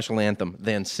during the national anthem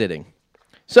than sitting.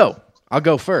 So I'll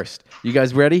go first. You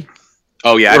guys ready?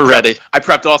 Oh, yeah. We're ready. I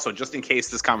prepped also, just in case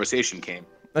this conversation came.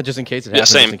 Just in case it Yeah, happens.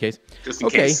 same. Just in case. Just in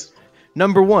case.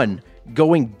 Number 1,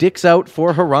 going dicks out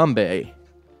for Harambe.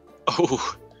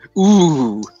 Oh,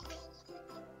 ooh.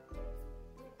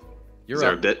 You're Is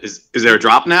there a up. bit? Is there a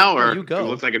drop now, or you go. it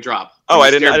looks like a drop? Oh, When I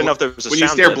you didn't stare know if there was a When you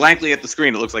sound stare bit. blankly at the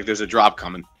screen, it looks like there's a drop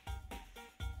coming.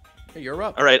 You're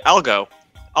up. All right, I'll go.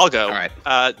 All right.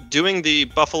 Doing the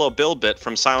Buffalo Bill bit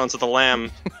from Silence of the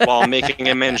Lamb while making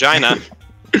a mangina.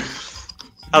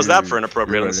 How's that for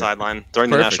inappropriate on the sideline during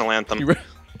the Perfect. national anthem?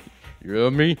 You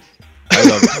love me? I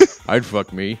love I'd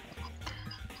fuck me.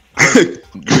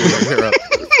 You're up.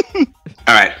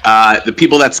 All right. The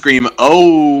people that scream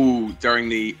 "Oh" during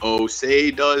the "Oh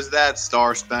say does that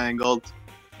Star Spangled."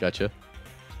 Gotcha.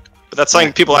 But that's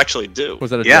something people actually do.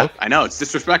 Was that a Yeah, joke? I know it's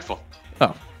disrespectful.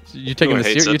 Oh. So you're taking Everyone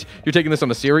hates it. you're taking this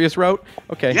on a serious route?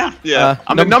 Okay. Yeah, Yeah.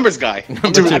 I'm the numbers guy.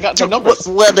 I got the numbers.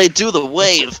 When they do the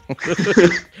wave.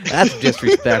 That's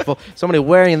disrespectful. Somebody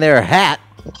wearing their hat.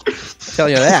 Tell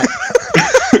you that.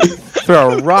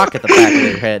 Throw a rock at the back of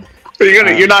their head.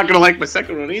 You're not gonna like my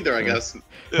second one either, I guess.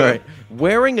 All right.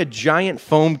 Wearing a giant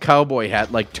foam cowboy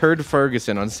hat like Turd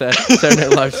Ferguson on Saturday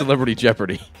Night Live Celebrity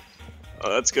Jeopardy.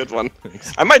 Oh, that's a good one.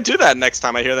 I might do that next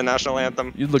time I hear the national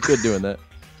anthem. You'd look good doing that.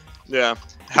 Yeah.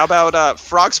 How about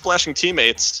frog splashing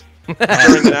teammates during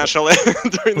the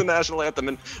national anthem?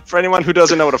 And for anyone who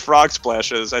doesn't know what a frog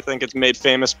splash is, I think it's made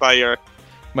famous by your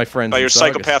My friends. by in your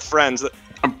Saugus. psychopath friends.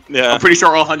 I'm pretty sure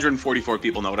all 144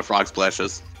 people know what a frog splash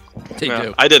is. They Yeah.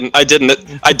 do. I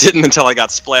didn't until I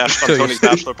got splashed on Till your- Tony's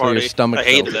bachelor till your party. stomach I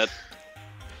hated fell. it.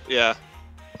 Yeah.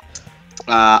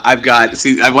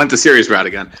 I went the serious route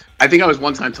again. I think I was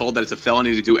one time told that it's a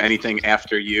felony to do anything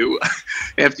after you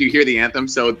hear the anthem.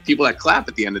 So people that clap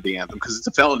at the end of the anthem, because it's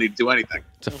a felony to do anything.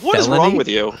 It's a What is felony? wrong with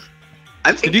you?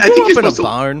 I think. Did you I grow think up you're in a supposed to-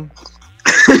 barn?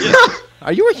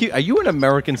 Are you an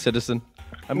American citizen?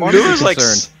 I'm There honestly was like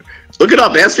concerned. Look it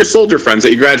up. Ask your soldier friends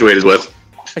that you graduated with.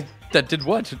 That did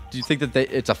what? Do you think that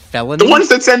it's a felony? The ones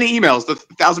that send the emails, the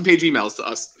 1,000-page emails to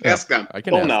us. Ask them. I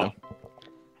can Oh ask no. them.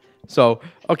 So,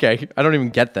 okay, I don't even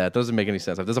get that. Doesn't make any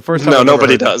sense. There's the first time No, I've ever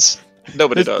nobody heard that. does.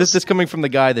 Nobody does. This coming from the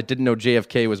guy that didn't know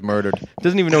JFK was murdered.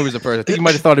 Doesn't even know he was a person. I think he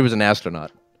might have thought he was an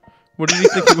astronaut. What did he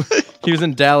think? He was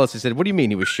in Dallas. He said, "What do you mean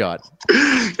he was shot?"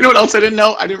 You know what else I didn't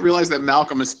know? I didn't realize that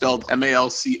Malcolm is spelled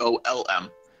Malcolm.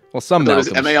 Well, some I thought it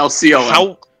was Malcolms. Malcom.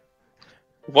 How?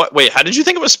 What? Wait, how did you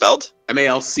think it was spelled?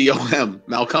 Malcom.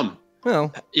 Malcolm.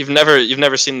 Well, You've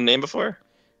never seen the name before?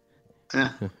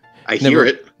 I hear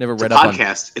it. Never It's a read up on.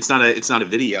 podcast. It's not a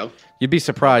video. You'd be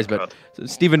surprised, but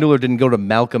Stephen Newler didn't go to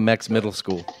Malcolm X Middle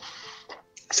School.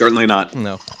 Certainly not.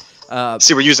 No.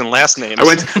 See, we're using last names. I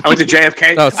went to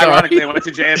JFK. Oh, sorry. Ironically, I went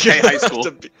to JFK High School.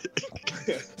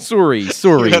 Sorry.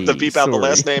 You have to beep out the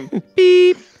last name.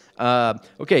 Beep.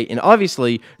 Okay, and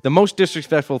obviously, the most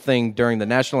disrespectful thing during the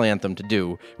national anthem to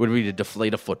do would be to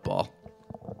deflate a football.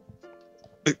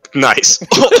 Nice.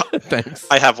 Thanks.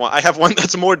 I have one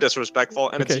that's more disrespectful,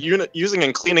 and Okay. it's using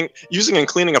and cleaning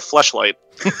a fleshlight.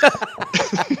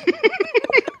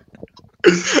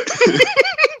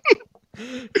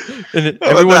 And How about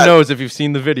everyone that? knows if you've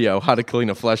seen the video how to clean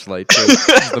a fleshlight. So this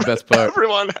is the best part.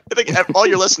 Everyone, I think all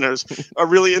your listeners are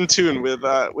really in tune with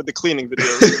the cleaning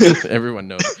videos. Everyone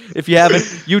knows. If you haven't,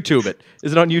 YouTube it.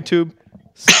 Is it on YouTube?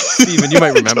 Steven, you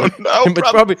might remember. don't know.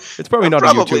 It's probably not a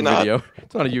Probably YouTube not. video.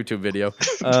 It's not a YouTube video.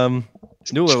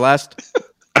 Newler, last.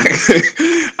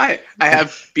 I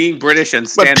have being British and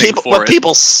When standing for people it.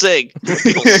 people sing,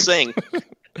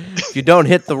 If you don't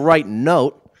hit the right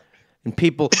note, and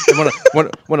people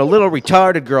when a little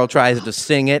retarded girl tries to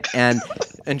sing it and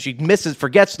she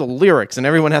forgets the lyrics, and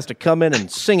everyone has to come in and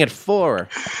sing it for her.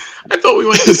 I thought we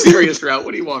went the serious route.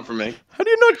 What do you want from me? How do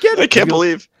you not get it? I can't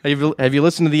believe. Have you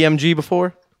listened to the MG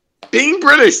before? Being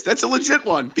British. That's a legit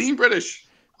one. Being British.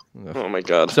 Oh my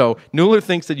god. So Newler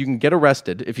thinks that you can get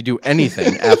arrested if you do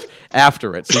anything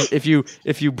after it. So if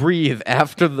you breathe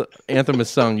after the anthem is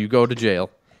sung, you go to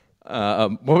jail.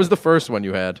 What was the first one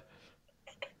you had?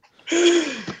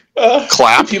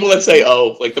 Clap. People that say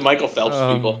 "oh," like the Michael Phelps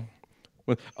people.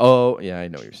 Oh, yeah, I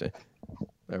know what you're saying.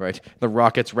 All right. The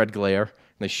Rockets, red glare. And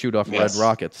they shoot off red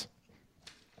rockets.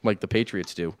 Like the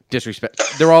Patriots do. Disrespect.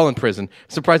 They're all in prison.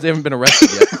 Surprised they haven't been arrested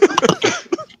yet.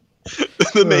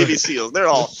 The Navy SEALs. They're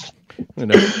all. I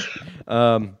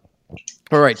know.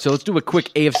 All right, so let's do a quick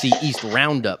AFC East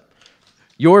roundup.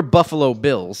 Your Buffalo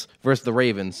Bills versus the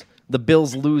Ravens. The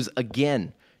Bills lose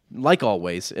again, like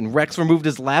always, and Rex removed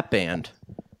his lap band.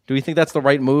 Do you think that's the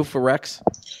right move for Rex?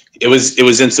 It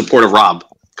was in support of Rob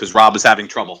because Rob is having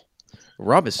trouble.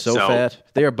 Rob is so fat.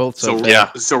 They are both so fat.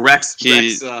 Yeah. So Rex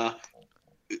did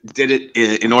it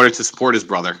in order to support his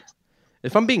brother.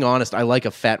 If I'm being honest, I like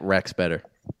a fat Rex better.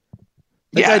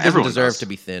 That guy doesn't deserve to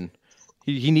be thin.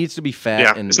 He needs to be fat.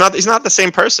 Yeah, and he's not the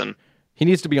same person. He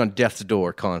needs to be on death's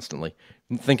door constantly,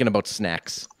 thinking about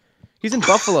snacks. He's in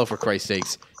Buffalo, for Christ's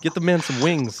sakes. Get the man some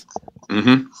wings.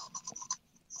 Mm-hmm.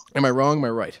 Am I wrong? Am I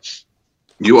right?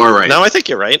 You are right. No, I think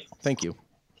you're right. Thank you.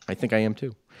 I think I am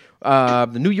too.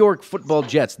 The New York Football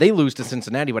Jets, they lose to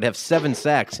Cincinnati, but have 7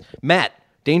 sacks. Matt,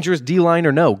 dangerous D-line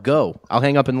or no? Go. I'll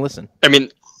hang up and listen. I mean,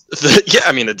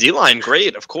 the D-line,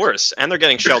 great, of course. And they're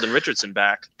getting Sheldon Richardson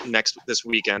back this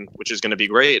weekend, which is going to be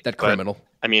great. That criminal.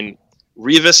 I mean,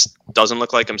 Revis doesn't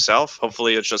look like himself.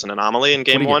 Hopefully it's just an anomaly in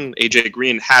game 1. A.J.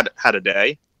 Green had a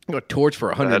day. Got torched for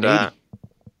 180.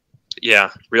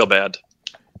 Yeah, real bad.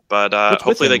 But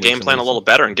hopefully they game plan a little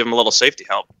better and give him a little safety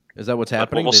help. Is that what's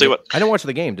happening? We'll see what. I didn't watch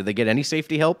the game. Did they get any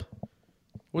safety help?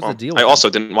 What's the deal? I also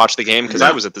didn't watch the game because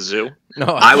I was at the zoo. No,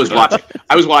 I was watching.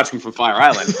 I was watching from Fire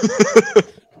Island.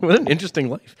 What an interesting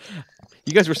life.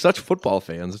 You guys were such football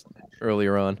fans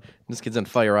earlier on. This kid's on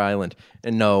Fire Island.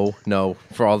 And no,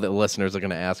 for all the listeners are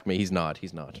going to ask me, he's not.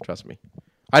 Trust me.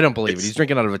 I don't believe it. He's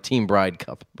drinking out of a Team Bride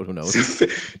cup, but who knows?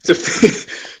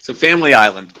 It's a family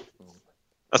island.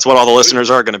 That's what all the listeners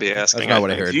are going to be asking. That's not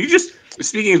what I heard.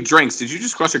 Speaking of drinks, did you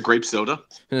just crush a grape soda?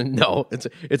 No,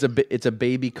 it's a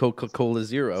baby Coca-Cola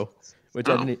Zero, which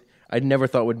I never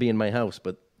thought would be in my house,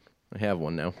 but I have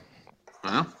one now.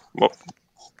 Well,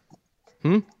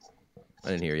 I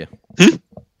didn't hear you.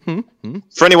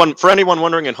 For anyone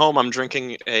wondering at home, I'm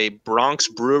drinking a Bronx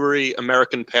Brewery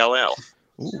American Pale Ale.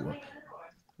 Ooh.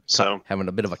 So having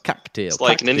a bit of a cocktail. It's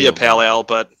like an India Pale Ale,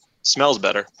 but smells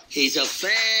better. He's a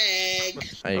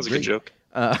fag. That was a good joke.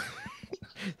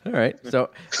 All right, so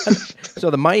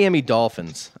the Miami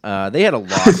Dolphins, they had a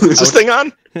loss. Is this thing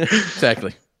on?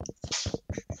 Exactly.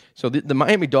 So the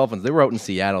Miami Dolphins, they were out in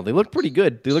Seattle. They looked pretty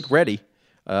good. They looked ready.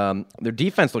 Their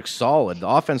defense looked solid. The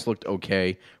offense looked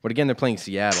okay, but again, they're playing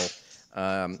Seattle.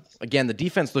 Again, the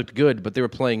defense looked good, but they were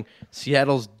playing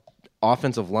Seattle's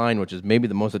offensive line, which is maybe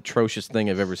the most atrocious thing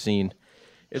I've ever seen.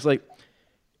 It's like,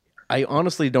 I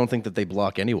honestly don't think that they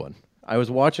block anyone. I was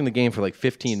watching the game for like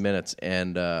 15 minutes,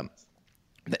 and the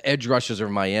edge rushers of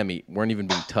Miami weren't even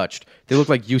being touched. They looked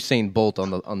like Usain Bolt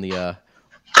on the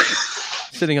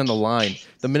sitting on the line.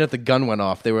 The minute the gun went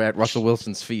off, they were at Russell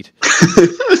Wilson's feet.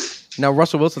 Now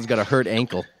Russell Wilson's got a hurt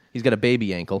ankle. He's got a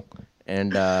baby ankle,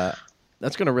 and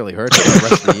that's going to really hurt him the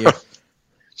rest of the year.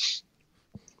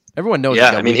 Everyone knows.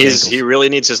 Yeah, I mean he really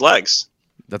needs his legs.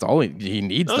 That's all he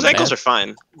needs. Those ankles are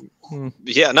fine.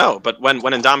 Yeah, no, but when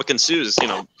Ndamukong Suh's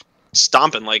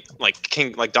stomping like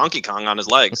Donkey Kong on his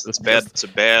legs, it's bad. It's a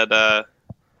bad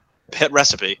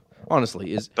recipe.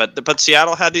 Honestly, but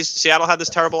Seattle had this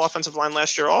terrible offensive line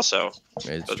last year also.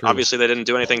 But obviously they didn't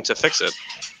do anything to fix it.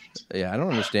 Yeah, I don't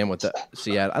understand what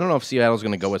Seattle. I don't know if Seattle's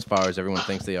going to go as far as everyone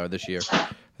thinks they are this year. I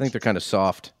think they're kind of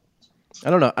soft. I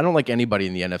don't know. I don't like anybody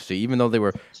in the NFC, even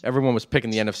though everyone was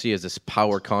picking the NFC as this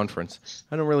power conference.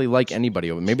 I don't really like anybody.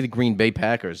 Maybe the Green Bay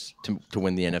Packers to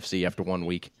win the NFC after 1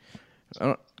 week.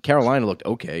 Carolina looked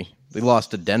okay. They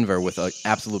lost to Denver with an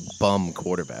absolute bum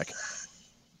quarterback.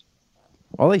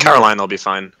 Carolina will be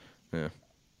fine. Yeah.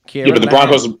 But the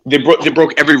Broncos they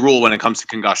broke every rule when it comes to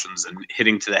concussions and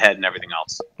hitting to the head and everything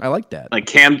else. I like that. Like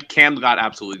Cam got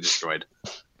absolutely destroyed.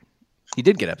 He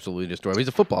did get absolutely destroyed. He's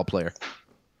a football player.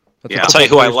 I'll tell you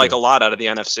who I like a lot out of the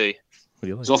NFC. Who do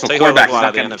you like? He's also a quarterback. He's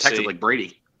not getting protected like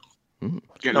Brady.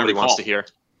 Nobody wants to hear.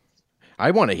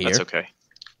 I want to hear. That's okay.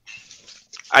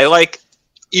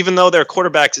 Even though their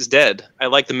quarterback is dead, I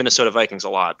like the Minnesota Vikings a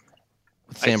lot.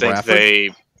 Sam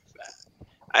Bradford?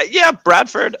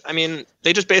 Bradford. I mean,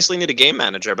 they just basically need a game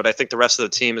manager, but I think the rest of the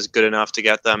team is good enough to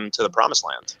get them to the promised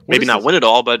land. Maybe not win it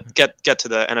all, but get to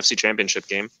the NFC Championship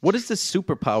game. What is this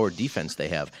superpower defense they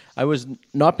have? I was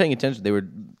not paying attention. It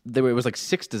was like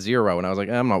 6-0, and I was like,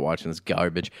 I'm not watching this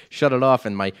garbage. Shut it off,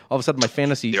 and all of a sudden my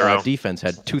fantasy defense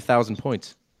had 2,000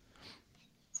 points.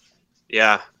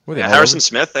 Yeah. Harrison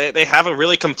Smith, they have a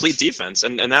really complete defense,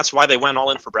 and that's why they went all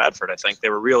in for Bradford, I think. They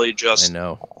were really just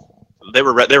they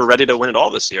were ready to win it all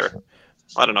this year.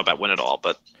 I don't know about win it all,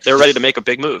 but they were ready to make a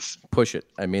big move. Push it.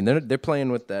 I mean, they're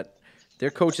playing with that. Their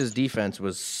coach's defense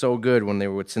was so good when he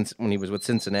was with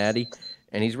Cincinnati,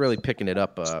 and he's really picking it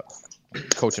up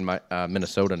coaching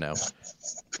Minnesota now.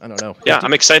 I don't know. Yeah,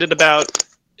 I'm excited about.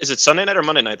 Is it Sunday night or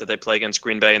Monday night that they play against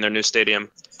Green Bay in their new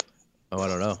stadium? Oh, I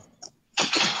don't know.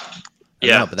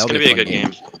 Yeah, it's going to be a good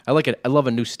game. I like it. I love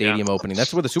a new stadium opening.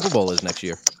 That's where the Super Bowl is next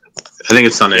year. I think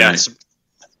it's Sunday night.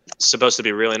 It's supposed to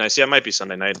be really nice. Yeah, it might be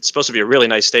Sunday night. It's supposed to be a really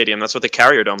nice stadium. That's what the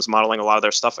Carrier Dome's modeling a lot of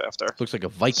their stuff after. Looks like a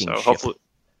Viking ship. Hopefully,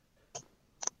 do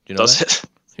you know does that?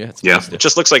 it? Yeah, it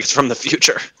just looks like it's from the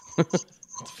future.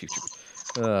 It's future.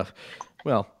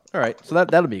 Well, all right. So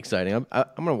that'll be exciting. I'm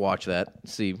gonna watch that.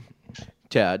 See,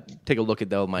 take a look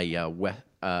at all my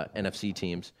NFC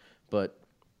teams, but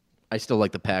I still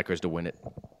like the Packers to win it,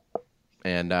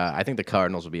 and I think the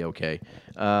Cardinals will be okay.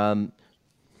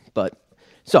 But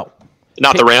so.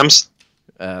 Not the Rams.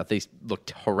 They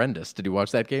looked horrendous. Did you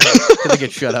watch that game? Did they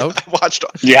get shut out?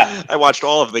 I watched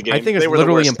all of the game. I think it's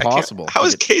literally impossible. How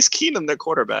is Case Keenum their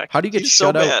quarterback? How do you get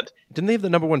shut out? Bad. Didn't they have the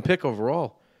number 1 pick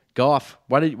overall? Goff.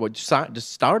 Why did you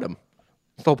just start him?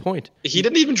 That's the whole point. He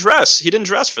didn't even dress. He didn't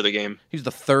dress for the game. He was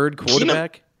the 3rd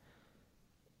quarterback.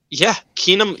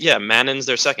 Keenum. Yeah, Mannon's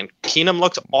their 2nd. Keenum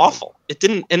looked awful. It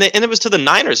didn't, and it was to the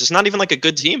Niners. It's not even like a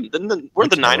good team. Weren't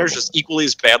the Niners just equally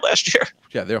as bad last year?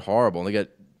 Yeah, they're horrible. And they got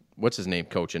what's his name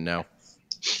coaching now?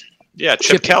 Yeah,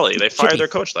 Chip Kelly. They fired their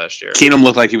coach last year. Keenum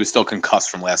looked like he was still concussed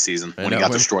from last season when he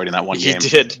got destroyed in that one game. He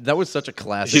did. That was such a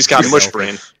classic. He's got mush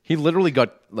brain. He literally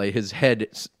got like his head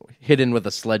hit in with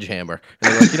a sledgehammer.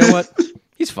 And they're like, you know what?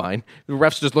 He's fine. The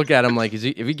refs just look at him like, if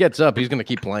he gets up, he's going to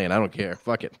keep playing. I don't care.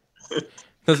 Fuck it.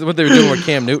 That's what they were doing with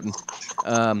Cam Newton.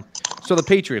 So the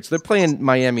Patriots, they're playing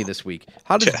Miami this week.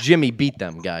 How does Jimmy beat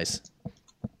them, guys?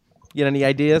 You got any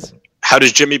ideas? How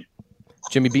does Jimmy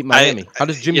beat Miami? How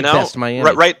does Jimmy best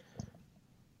Miami? Right.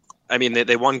 I mean,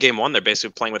 they won game 1. They're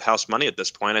basically playing with house money at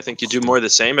this point. I think you do more of the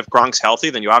same. If Gronk's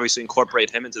healthy, then you obviously incorporate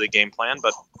him into the game plan.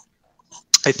 But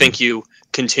I think you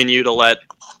continue to let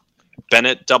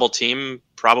Bennett double team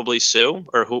probably Sue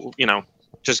or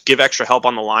just give extra help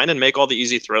on the line and make all the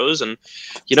easy throws. And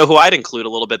you know who I'd include a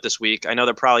little bit this week? I know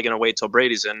they're probably going to wait till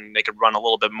Brady's in and they could run a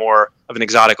little bit more of an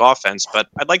exotic offense, but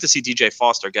I'd like to see DJ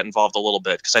Foster get involved a little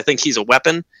bit because I think he's a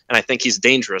weapon and I think he's a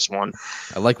dangerous one.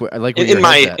 I like in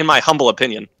my humble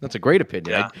opinion. That's a great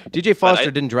opinion. Yeah. DJ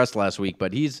Foster didn't dress last week,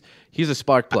 but he's a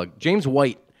spark plug. James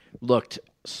White looked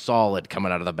solid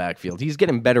coming out of the backfield. He's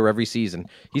getting better every season.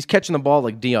 He's catching the ball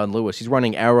like Dion Lewis. He's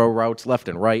running arrow routes left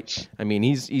and right. I mean,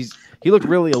 he looked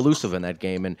really elusive in that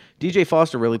game, and DJ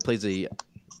Foster really plays a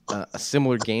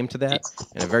similar game to that,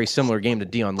 and a very similar game to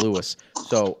Dion Lewis.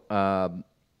 So I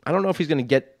don't know if he's going to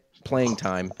get playing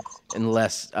time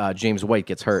unless James White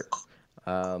gets hurt.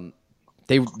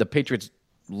 The Patriots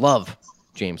love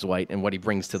James White and what he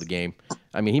brings to the game.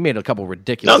 I mean, he made a couple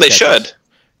ridiculous. No, they catches. should.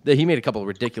 He made a couple of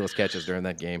ridiculous catches during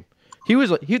that game. They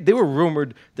were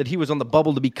rumored that he was on the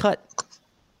bubble to be cut.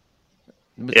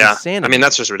 Yeah, insanity. I mean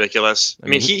that's just ridiculous. I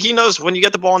mean he knows when you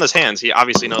get the ball in his hands, he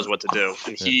obviously knows what to do,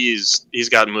 and he's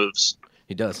got moves.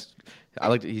 He does.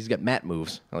 He's got Matt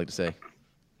moves. I like to say.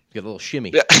 He's got a little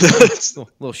shimmy,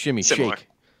 little shimmy Similar. shake.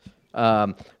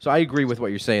 So I agree with what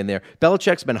you're saying there.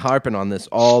 Belichick's been harping on this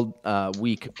all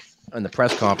week in the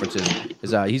press conferences.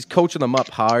 He's coaching them up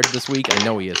hard this week. I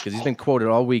know he is because he's been quoted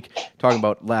all week talking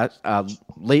about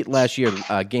late last year,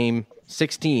 game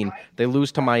 16. They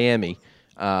lose to Miami.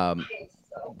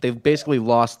 They've basically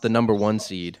lost the number 1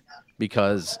 seed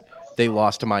because they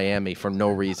lost to Miami for no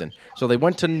reason. So they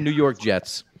went to New York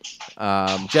Jets.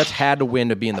 Jets had to win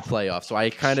to be in the playoffs. So I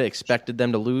kind of expected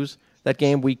them to lose that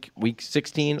game, week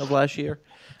 16 of last year.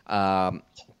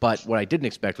 But what I didn't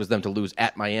expect was them to lose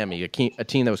at Miami, a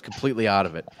team that was completely out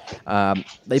of it.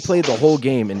 They played the whole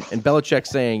game, and Belichick's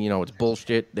saying, it's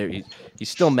bullshit. He's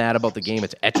still mad about the game.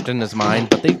 It's etched in his mind.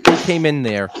 But they came in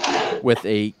there with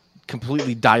a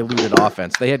completely diluted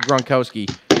offense. They had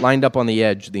Gronkowski lined up on the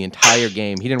edge the entire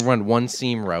game. He didn't run one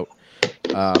seam route.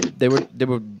 They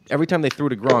were every time they threw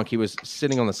to Gronk, he was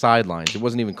sitting on the sidelines. It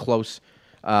wasn't even close.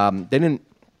 They didn't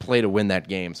play to win that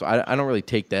game, so I don't really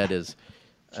take that as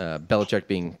Belichick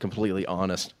being completely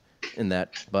honest in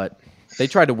that. But they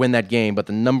tried to win that game, but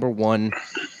the number 1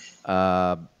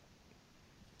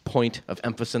 point of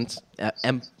emphasis,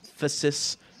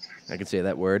 I can say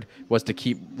that word, was to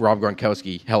keep Rob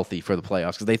Gronkowski healthy for the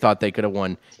playoffs because they thought they could have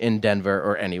won in Denver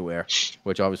or anywhere,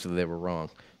 which obviously they were wrong.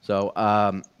 So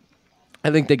I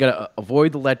think they got to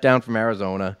avoid the letdown from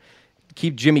Arizona,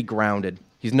 keep Jimmy grounded.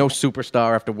 He's no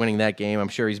superstar after winning that game. I'm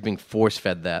sure he's being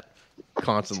force-fed that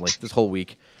constantly this whole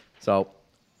week. So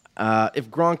If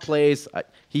Gronk plays,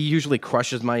 he usually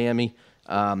crushes Miami.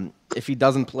 If he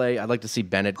doesn't play, I'd like to see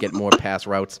Bennett get more pass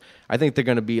routes. I think they're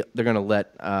going to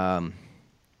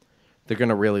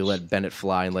really let Bennett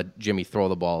fly and let Jimmy throw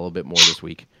the ball a little bit more this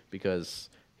week because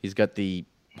he's got the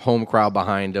home crowd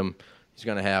behind him. He's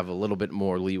going to have a little bit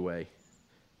more leeway.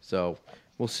 So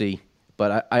we'll see.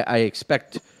 But I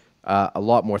expect a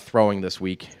lot more throwing this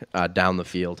week down the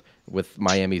field with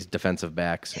Miami's defensive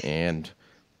backs and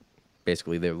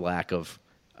basically their lack of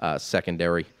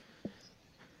secondary.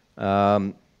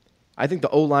 I think the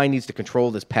O-line needs to control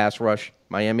this pass rush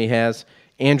Miami has.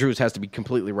 Andrews has to be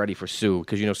completely ready for Sue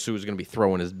because you know Sue's going to be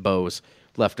throwing his bows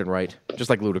left and right, just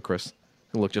like Ludacris.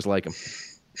 He'll look just like him.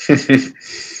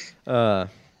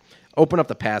 Open up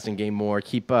the passing game more.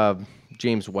 Keep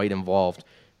James White involved.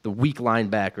 The weak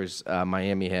linebackers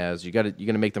Miami has, you're going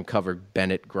to make them cover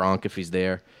Bennett, Gronk if he's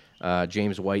there,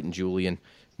 James White and Julian.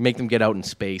 Make them get out in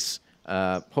space.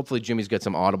 Hopefully Jimmy's got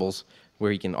some audibles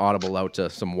where he can audible out to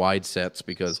some wide sets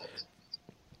because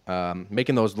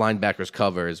making those linebackers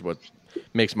cover is what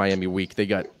makes Miami weak. They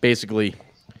got basically,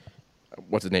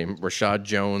 what's his name, Rashad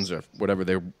Jones or whatever.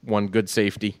 They're one good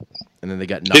safety, and then they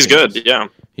got nothing. He's good, else. yeah.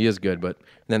 He is good, but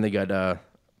then they got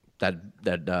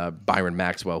that Byron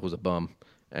Maxwell, who's a bum,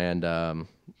 and I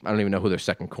don't even know who their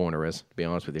second corner is, to be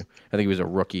honest with you. I think he was a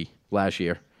rookie last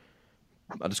year.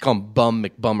 I'll just call him Bum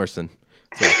McBummerson.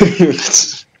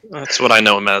 So. That's what I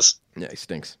know him as. Yeah, he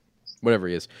stinks. Whatever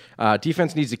he is.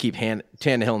 Defense needs to keep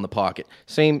Tannehill in the pocket.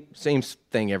 Same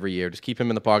thing every year. Just keep him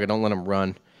in the pocket. Don't let him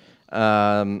run.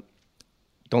 Don't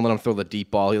let him throw the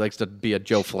deep ball. He likes to be a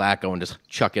Joe Flacco and just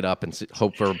chuck it up and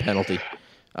hope for a penalty.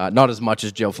 Not as much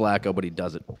as Joe Flacco, but he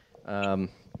does it.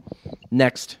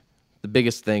 Next, the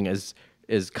biggest thing is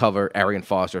cover Arian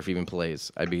Foster if he even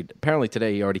plays. I mean, apparently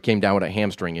today he already came down with a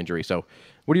hamstring injury. So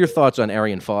what are your thoughts on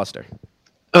Arian Foster?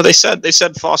 Oh, they said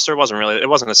Foster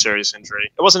wasn't a serious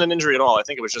injury. It wasn't an injury at all. I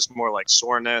think it was just more like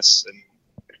soreness and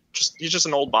he's just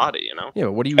an old body, you know. Yeah,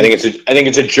 but what do you? I think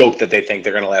it's a joke that they think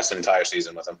they're going to last an entire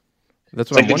season with him. That's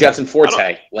what it's like the Jets and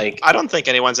Forte. I don't think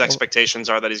anyone's expectations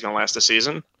are that he's going to last a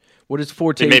season. What is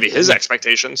Forte? Maybe his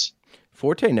expectations.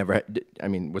 Forte never. I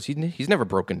mean, he's never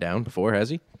broken down before, has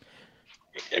he?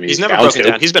 I mean, he's never broken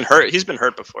down. He's been hurt. He's been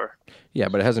hurt before. Yeah,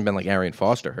 but it hasn't been like Arian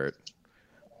Foster hurt,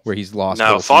 where he's lost.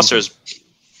 No, Foster's.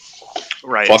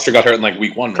 Right. Foster got hurt in like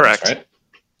week 1. Correct. Right?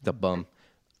 The bum.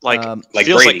 Like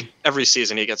feels Brady. Like every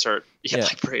season he gets hurt. Yeah,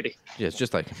 like Brady. Yeah, it's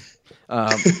just like him.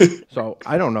 So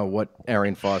I don't know what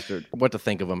to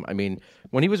think of him. I mean,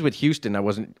 when he was with Houston, I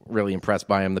wasn't really impressed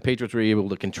by him. The Patriots were able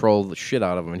to control the shit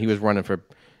out of him, and he was running for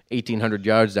 1,800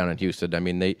 yards down in Houston. I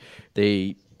mean,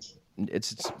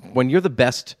 it's when you're the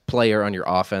best player on your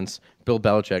offense, Bill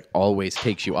Belichick always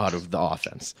takes you out of the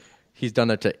offense. He's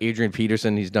done it to Adrian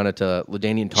Peterson. He's done it to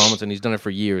LaDainian Tomlinson. He's done it for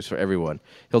years for everyone.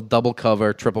 He'll double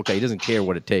cover, triple cover. He doesn't care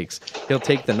what it takes. He'll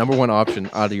take the number one option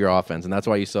out of your offense, and that's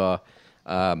why you saw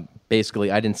basically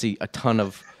I didn't see a ton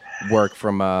of work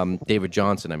from David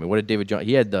Johnson. I mean, what did David Johnson?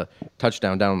 He had the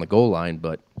touchdown down on the goal line,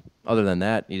 but other than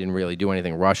that, he didn't really do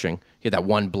anything rushing. He had that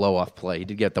one blow-off play. He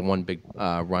did get the one big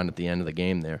run at the end of the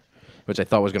game there, which I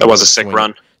thought was going to be a sick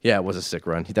run. Yeah, it was a sick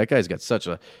run. That guy's got such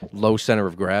a low center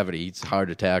of gravity. He's hard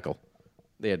to tackle.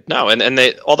 And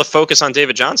all the focus on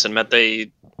David Johnson meant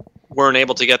they weren't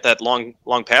able to get that long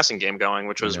passing game going,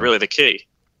 which was really the key.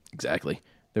 Exactly.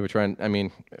 They were trying. I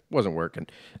mean, it wasn't working.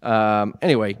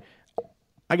 Anyway,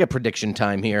 I got prediction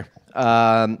time here.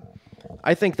 I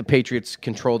think the Patriots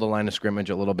control the line of scrimmage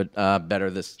a little bit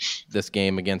better this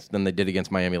game than they did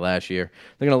against Miami last year.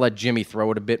 They're going to let Jimmy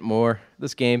throw it a bit more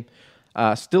this game.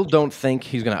 Still don't think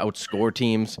he's going to outscore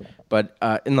teams, but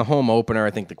in the home opener,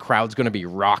 I think the crowd's going to be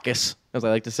raucous, as I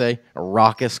like to say, a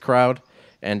raucous crowd.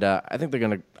 And I think they're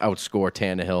going to outscore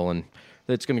Tannehill, and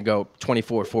it's going to go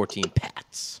 24-14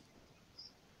 Pats.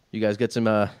 You guys get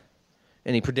some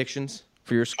any predictions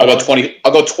for your score? I'll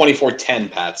go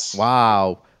 24-10 Pats.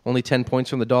 Wow. Only 10 points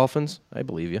from the Dolphins? I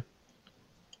believe you.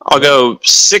 I'll go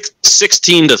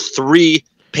 16-3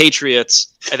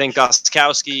 Patriots. I think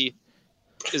Gostkowski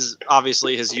is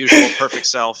obviously his usual perfect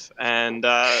self, and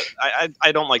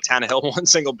I don't like Tannehill one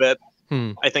single bit.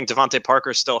 I think Devontae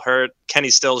Parker's still hurt. Kenny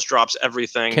Stills drops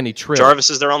everything. Kenny Trill. Jarvis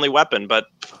is their only weapon, but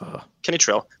Kenny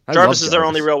Trill. Jarvis is their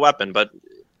only real weapon, but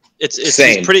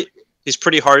he's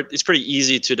pretty hard. It's pretty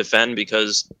easy to defend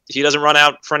because he doesn't run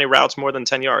out for any routes more than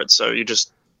 10 yards. So you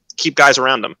just keep guys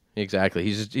around him. Exactly.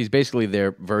 He's basically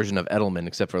their version of Edelman,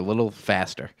 except for a little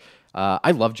faster.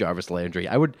 I love Jarvis Landry.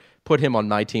 I would put him on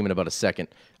my team in about a second.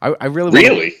 I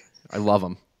really. I love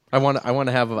him. I want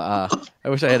to have. I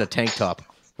wish I had a tank top.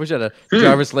 I wish I had a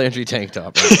Jarvis Landry tank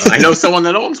top. I know someone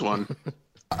that owns one.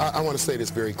 I want to say this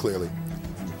very clearly.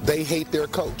 They hate their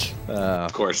coach.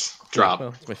 Of course. Drop. Well,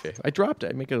 it's my favorite. I dropped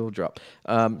it. I make it a little drop.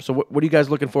 So what are you guys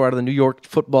looking for out of the New York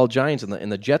Football Giants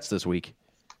and the Jets this week?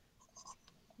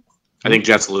 I think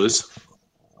Jets lose.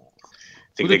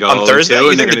 I think they go on Thursday. You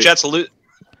think the gonna... Jets lose?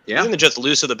 Yeah. You think the Jets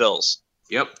lose to the Bills?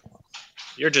 Yep.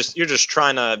 You're just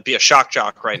trying to be a shock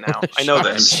jock right now. I know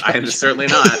this. I am certainly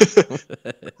not.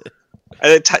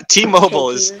 T-Mobile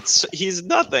he's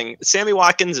nothing. Sammy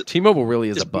Watkins. T-Mobile really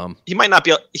is a bum. He might not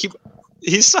be.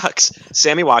 He sucks.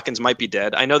 Sammy Watkins might be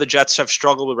dead. I know the Jets have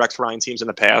struggled with Rex Ryan teams in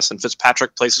the past, and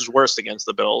Fitzpatrick places worst against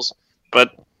the Bills.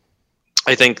 But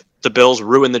I think the Bills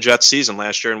ruined the Jets' season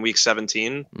last year in Week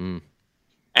 17,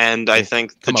 and I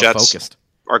think the Jets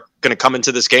are going to come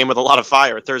into this game with a lot of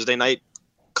fire. Thursday night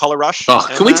color rush.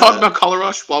 Can we talk about color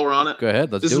rush while we're on it? Go ahead.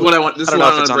 This is what I want. This is what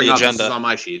I want to bring up. This is on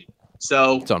my sheet.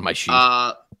 So it's on my sheet.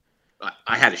 I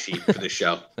had a sheet for this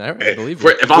show. All right, I believe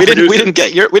you. We didn't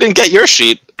get your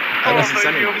sheet.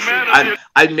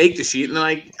 I'd make the sheet and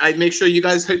then I'd make sure you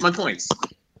guys hit my points.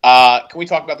 Can we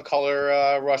talk about the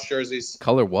color rush jerseys?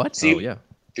 Color what? Oh yeah,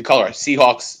 the color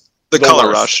Seahawks. The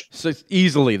color rush. So it's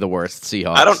easily the worst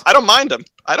Seahawks. I don't mind them.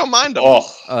 I don't mind them.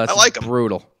 I like them.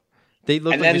 Brutal. They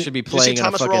look like they should be playing in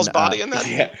a fucking. Rawls' body in that?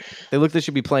 Yeah. They look they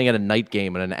should be playing at a night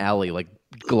game in an alley like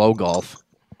glow golf.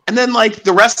 And then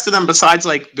the rest of them, besides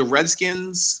the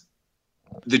Redskins,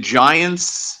 the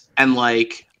Giants, and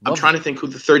I'm trying to think who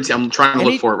the third team. I'm trying to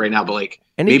look for it right now, but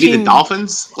maybe the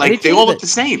Dolphins. They all look the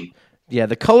same. Yeah,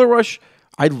 the color rush.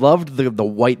 I loved the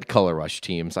white color rush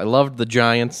teams. I loved the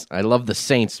Giants. I loved the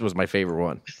Saints. Was my favorite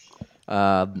one.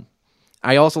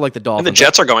 I also like the Dolphins. And the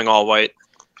Jets are going all white.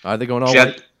 Are they going all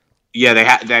white?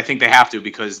 Yeah, I think they have to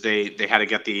because they had to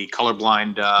get the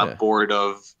colorblind board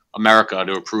of America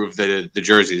to approve the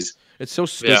jerseys. It's so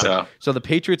stupid. Yeah. So the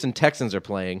Patriots and Texans are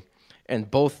playing,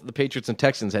 and both the Patriots and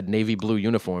Texans had navy blue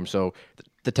uniforms. So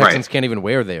the Texans can't even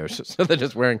wear theirs. So they're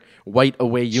just wearing white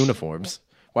away uniforms.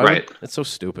 Why it's so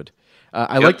stupid.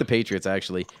 I like the Patriots,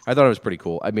 actually. I thought it was pretty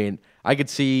cool. I mean, I could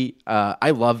see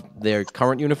I love their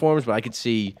current uniforms, but I could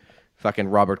see fucking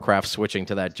Robert Kraft switching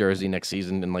to that jersey next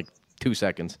season in 2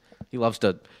 seconds. He loves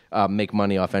to make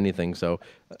money off anything, so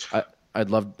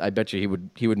I bet you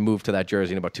he would move to that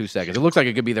jersey in about 2 seconds. It looks like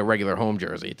it could be their regular home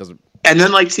jersey. It doesn't. And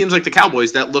then teams like the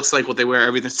Cowboys, that looks like what they wear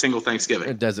every single Thanksgiving.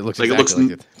 It does. It looks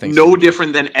exactly like no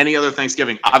different than any other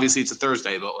Thanksgiving. Obviously, it's a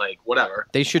Thursday, but whatever.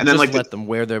 They should just let them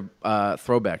wear their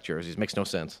throwback jerseys. Makes no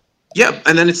sense. Yeah,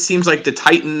 and then it seems like the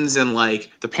Titans and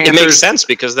the Panthers. It makes sense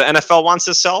because the NFL wants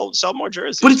to sell more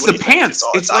jerseys. But it's the pants.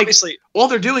 It's obviously all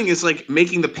they're doing is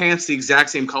making the pants the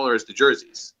exact same color as the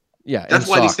jerseys. Yeah, that's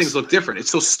why these things look different.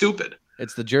 It's so stupid.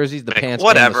 It's the jerseys, the pants,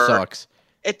 whatever. And the socks.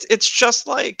 It's just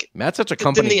Matt's such a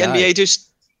company guy. Didn't the NBA do?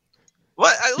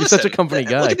 What? You're such a company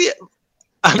guy.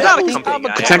 I'm not a company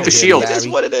guy. Protect the shield. It is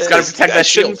what it is. It's got to protect that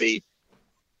shield.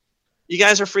 You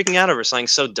guys are freaking out over something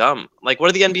so dumb. What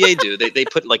do the NBA do? They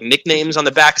put nicknames on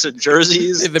the backs of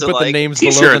jerseys. They put the names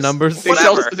t-shirts. below the numbers.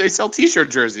 They sell T-shirt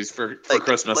jerseys for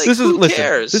Christmas. Who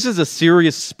cares? This is a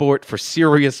serious sport for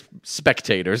serious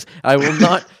spectators. I will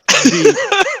not be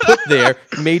put there,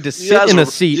 made to sit in a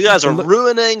seat. You guys are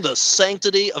ruining the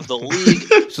sanctity of the league.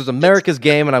 This is America's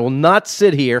game, and I will not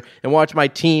sit here and watch my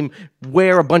team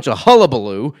wear a bunch of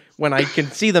hullabaloo when I can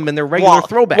see them in their regular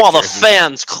throwback while jerseys. The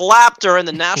fans clap during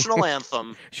the national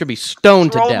anthem. Should be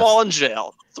stoned to death. Throw them all in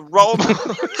jail. Throw them.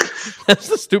 That's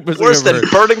the stupidest worse thing I've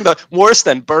heard. Worse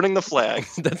than burning the flag.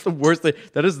 That's the worst thing.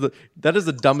 That is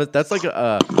the dumbest. That's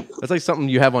like something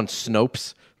you have on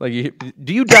Snopes.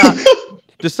 Do you die?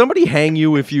 Does somebody hang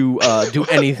you if you do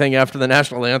anything after the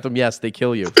national anthem? Yes, they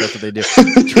kill you. That's what they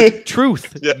do.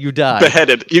 Truth, yeah. You die.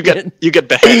 Beheaded. You get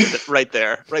beheaded right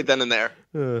there, right then and there.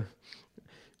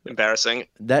 Embarrassing.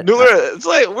 Nuller, it's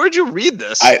where'd you read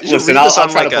this? I'll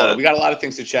try to pull it. We got a lot of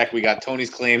things to check. We got Tony's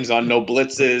claims on no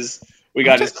blitzes. We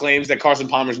got his claims that Carson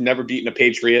Palmer's never beaten a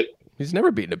Patriot. He's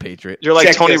never beaten a Patriot. You're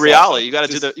like Tony Reale. You got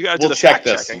to do the fact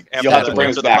checking. You'll have to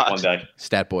bring us back one day.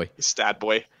 Stat boy.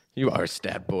 You are a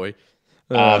stat boy.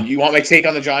 You want my take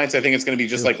on the Giants? I think it's going to be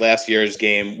just like last year's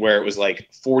game where it was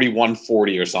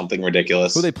 41-40 or something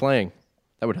ridiculous. Who are they playing?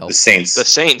 That would help. The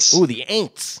Saints. Ooh, the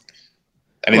Aints.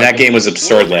 I mean, that game was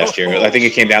absurd last year. I think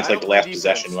it came down to the last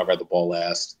possession, whoever had the ball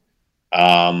last.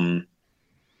 Beckham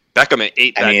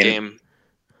ate that game.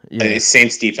 Yeah. The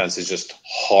Saints defense is just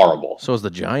horrible. So is the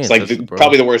Giants. It's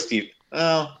probably the worst defense.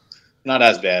 Well, not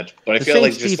as bad. But I feel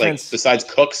besides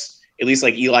Cooks, at least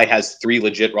Eli has 3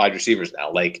 legit wide receivers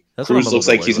now. Cruz looks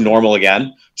like he's normal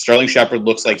again. Sterling Shepard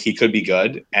looks like he could be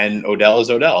good, and Odell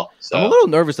is Odell. So I'm a little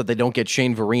nervous that they don't get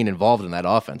Shane Vereen involved in that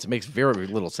offense. It makes very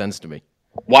little sense to me.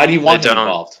 Why do you want him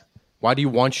involved? Why do you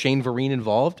want Shane Vereen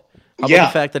involved? How about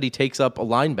the fact that he takes up a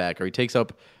linebacker? He takes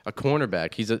up a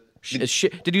cornerback. He's a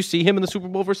shit. Did you see him in the Super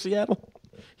Bowl versus Seattle?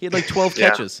 He had like 12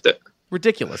 catches.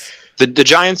 Ridiculous. The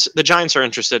Giants are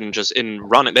interested in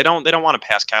running. They don't want a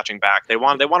pass catching back. They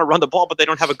want to run the ball, but they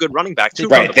don't have a good running back.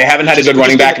 Right. They haven't had a good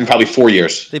running back in probably 4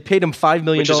 years. They paid him $5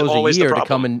 million a year to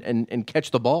come and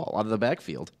catch the ball out of the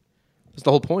backfield. That's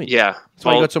the whole point. Yeah. That's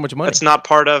why he got so much money. That's not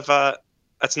part of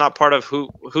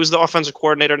who's the offensive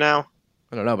coordinator now?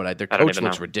 I don't know, but their coach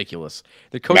looks ridiculous.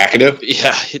 Their coach, McAdoo?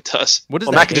 Yeah, it does. What is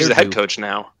McAdoo's the head coach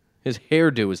now. His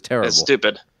hairdo is terrible. It's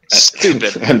stupid.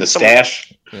 Stupid. And the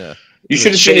stash. Yeah. You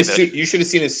should have seen his suit. You should have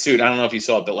seen his suit. I don't know if you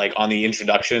saw it, but like on the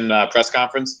introduction press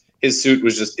conference, his suit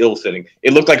was just ill-fitting.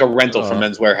 It looked like a rental from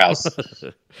Men's Warehouse.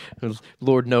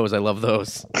 Lord knows I love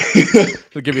those.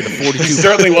 They'll give you the 42. It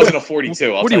certainly wasn't a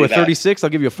 42. What are you, a 36? I'll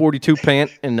give you a 42 pant,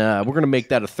 and we're going to make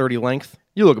that a 30 length.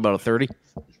 You look about a 30.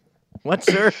 What,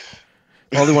 sir?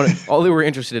 All they were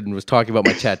interested in was talking about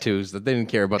my tattoos. That they didn't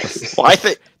care about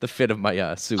the fit of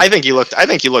my suit. I think you look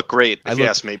great. If you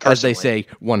ask me personally, as they say,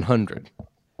 100.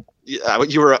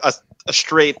 You were a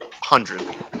straight 100.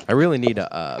 I really need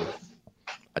a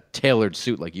tailored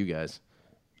suit like you guys.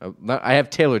 I have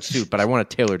tailored suit, but I want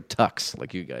a tailored tux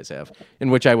like you guys have, in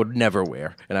which I would never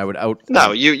wear, and I would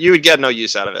No, you would get no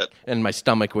use out of it, and my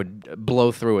stomach would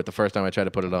blow through it the first time I tried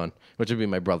to put it on, which would be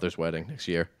my brother's wedding next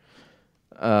year.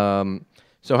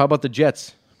 So how about the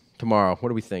Jets tomorrow? What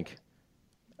do we think?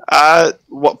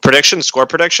 What prediction? Score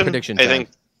prediction? Prediction. I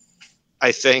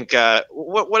think.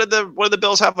 What did the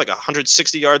Bills have? Like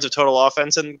 160 yards of total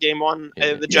offense in game one.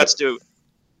 Yeah, the Jets do.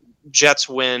 Jets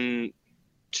win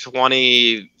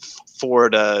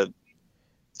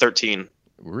 24-13.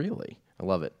 Really, I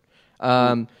love it.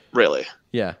 Really?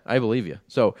 Yeah, I believe you.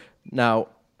 So now,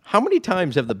 how many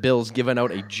times have the Bills given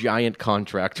out a giant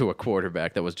contract to a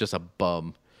quarterback that was just a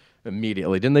bum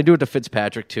immediately? Didn't they do it to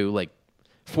Fitzpatrick too? Like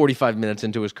 45 minutes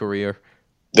into his career.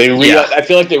 I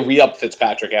feel like they re-upped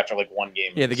Fitzpatrick after like one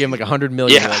game. Yeah, they gave him like $100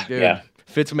 million. Yeah, like, dude,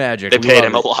 Fitz magic. They paid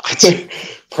him a lot.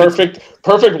 Perfect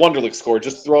Wonderlic score.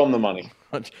 Just throw him the money.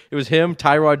 It was him,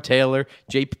 Tyrod Taylor,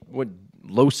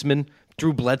 Losman,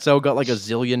 Drew Bledsoe got like $1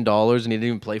 zillion and he didn't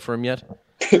even play for him yet.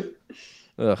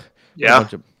 Ugh. Yeah.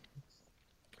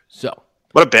 So.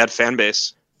 What a bad fan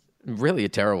base. Really a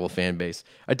terrible fan base.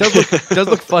 It does look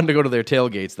fun to go to their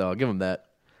tailgates, though. I'll give them that.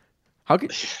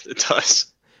 It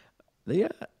does. Yeah.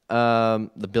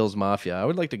 The Bills Mafia. I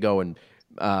would like to go and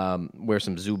wear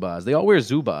some Zubaz. They all wear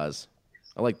Zubaz.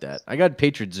 I like that. I got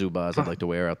Patriot Zubaz I'd like to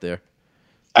wear out there.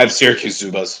 I have Syracuse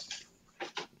Zubaz.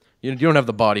 You don't have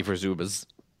the body for Zubaz,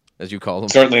 as you call them.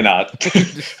 Certainly not.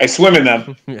 I swim in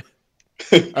them.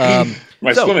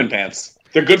 My swimming pants.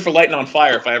 They're good for lighting on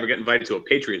fire if I ever get invited to a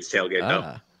Patriots tailgate,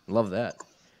 though. Love that.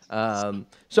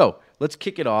 So let's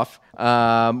kick it off.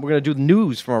 We're going to do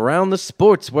news from around the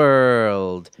sports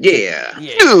world. Yeah.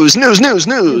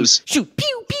 News. Shoot.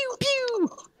 Pew, pew, pew.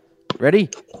 Ready?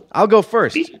 I'll go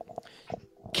first.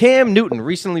 Cam Newton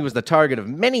recently was the target of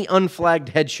many unflagged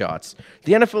headshots.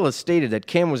 The NFL has stated that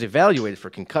Cam was evaluated for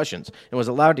concussions and was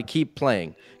allowed to keep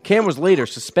playing. Cam was later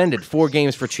suspended 4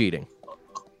 games for cheating.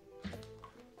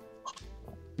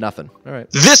 Nothing. All right.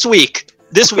 This week,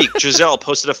 Giselle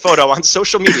posted a photo on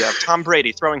social media of Tom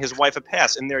Brady throwing his wife a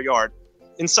pass in their yard.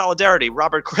 In solidarity,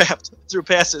 Robert Kraft threw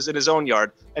passes in his own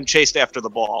yard and chased after the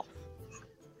ball.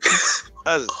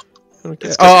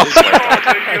 Okay.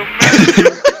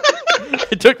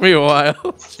 It took me a while.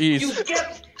 Jeez. You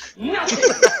get nothing.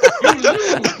 You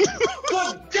lose.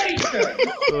 Good day, sir.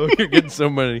 Oh, you're getting so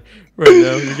many right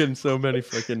now. You're getting so many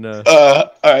fucking. All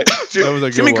right.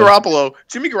 Jimmy Garoppolo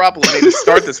made a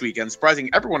start this weekend, surprising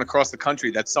everyone across the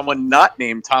country that someone not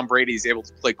named Tom Brady is able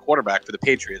to play quarterback for the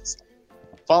Patriots.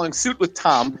 Following suit with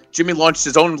Tom, Jimmy launched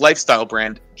his own lifestyle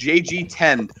brand,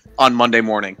 JG10, on Monday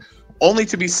morning, only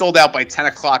to be sold out by 10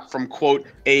 o'clock from, quote,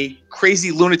 a crazy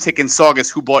lunatic in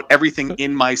Saugus who bought everything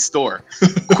in my store.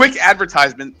 Quick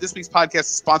advertisement. This week's podcast is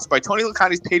sponsored by Tony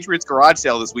Licani's Patriots Garage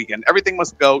Sale this weekend. Everything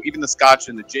must go, even the scotch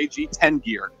and the JG10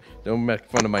 gear. Don't make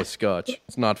fun of my scotch.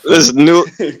 It's not fun. This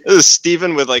is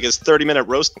Steven with like his 30-minute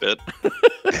roast bit.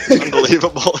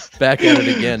 Unbelievable. Back at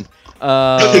it again.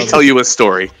 Let me tell you a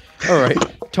story. All right.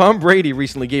 Tom Brady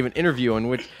recently gave an interview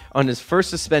on his first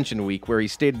suspension week where he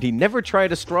stated he never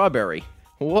tried a strawberry.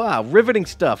 Wow, riveting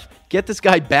stuff. Get this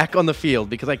guy back on the field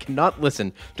because I cannot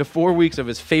listen to 4 weeks of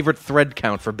his favorite thread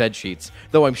count for bed sheets,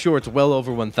 though I'm sure it's well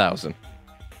over 1,000.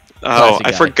 Oh,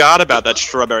 I forgot about that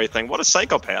strawberry thing. What a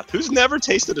psychopath. Who's never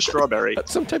tasted a strawberry?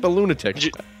 Some type of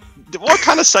lunatic. What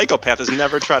kind of psychopath has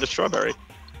never tried a strawberry?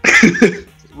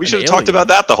 We should have talked about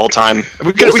that the whole time.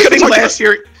 We could have last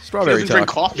year. Strawberry he doesn't drink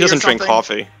coffee. He doesn't drink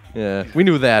coffee. Yeah, we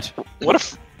knew that. What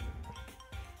if?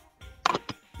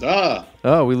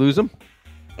 Oh, we lose him?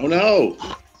 Oh no.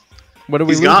 What did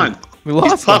we He's lose? gone. We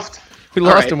lost He's puffed. him. We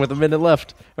lost right. him with a minute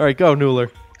left. All right, go,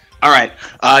 Newler. All right.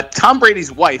 Tom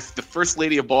Brady's wife, the First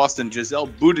Lady of Boston, Gisele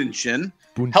Bündchen,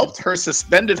 helped her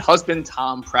suspended husband,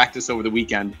 Tom, practice over the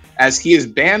weekend, as he is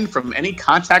banned from any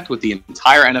contact with the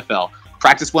entire NFL.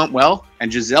 Practice went well,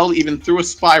 and Gisele even threw a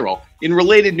spiral. In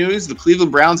related news, the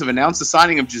Cleveland Browns have announced the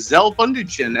signing of Gisele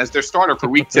Bündchen as their starter for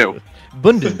Week 2.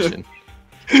 Bündchen.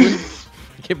 I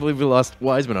can't believe we lost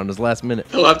Wiseman on his last minute.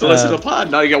 He'll have to listen to the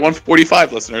pod. Now you got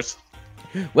 145 listeners.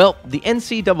 Well, the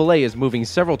NCAA is moving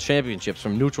several championships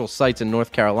from neutral sites in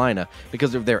North Carolina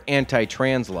because of their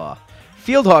anti-trans law.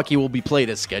 Field hockey will be played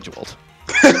as scheduled.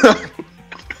 You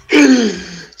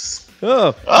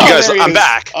guys, I'm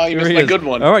back. Oh, you missed my good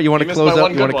one. All right, you want to missed close my out?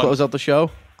 one You want to good close out the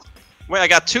show? Wait, I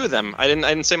got two of them. I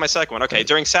didn't say my second one. Okay,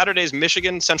 during Saturday's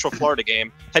Michigan Central Florida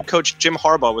game, head coach Jim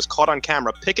Harbaugh was caught on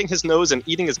camera picking his nose and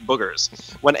eating his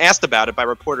boogers. When asked about it by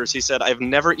reporters, he said, "I've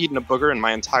never eaten a booger in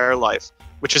my entire life,"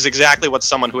 which is exactly what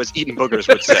someone who has eaten boogers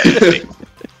would say.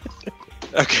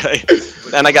 Okay,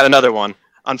 and I got another one.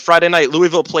 On Friday night,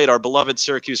 Louisville played our beloved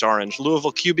Syracuse Orange.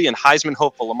 Louisville QB and Heisman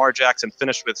hopeful Lamar Jackson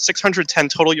finished with 610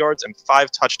 total yards and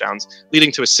 5 touchdowns,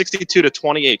 leading to a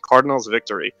 62-28 Cardinals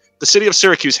victory. The city of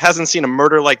Syracuse hasn't seen a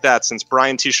murder like that since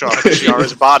Brian T.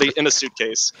 Chiara's body in a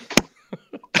suitcase.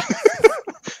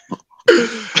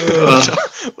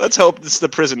 Let's hope the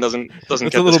prison doesn't It's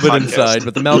get a little this bit podcast. inside,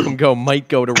 but the Malcolm Go might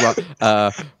go to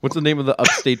what's the name of the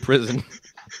upstate prison?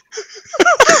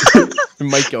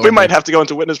 We might have to go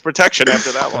into witness protection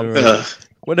after that one.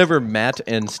 Whatever, Matt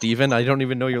and Steven. I don't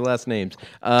even know your last names.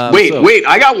 Wait,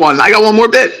 I got one. I got one more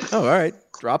bit. Oh, all right.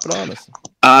 Drop it on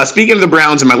us. Speaking of the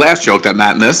Browns and my last joke that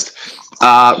Matt missed,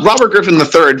 Robert Griffin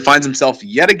III finds himself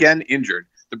yet again injured.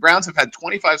 The Browns have had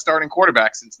 25 starting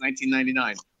quarterbacks since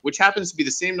 1999, which happens to be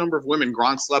the same number of women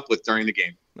Gronk slept with during the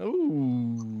game.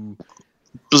 Ooh.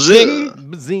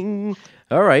 Bzing. Bzing.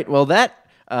 All right. Well, that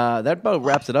about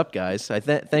wraps it up, guys.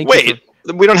 Thank you. Wait,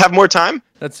 we don't have more time?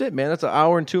 That's it, man. That's an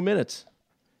hour and 2 minutes.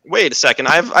 Wait a second.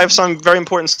 I have some very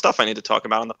important stuff I need to talk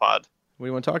about on the pod. What do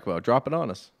you want to talk about? Drop it on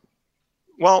us.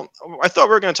 Well, I thought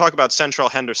we were going to talk about Central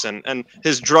Henderson and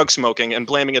his drug smoking and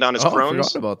blaming it on his I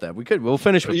Crohn's. forgot about that. We'll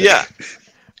finish with that. Yeah.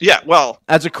 Yeah, well,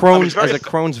 as a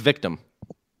Crohn's victim.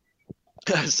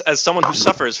 As someone who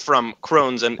suffers from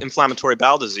Crohn's and inflammatory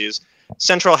bowel disease,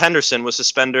 Central Henderson was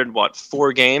suspended,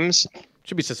 4 games?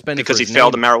 Should be suspended because he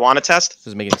failed a marijuana test.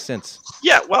 Doesn't make any sense.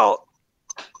 Yeah, well,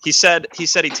 he said he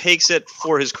takes it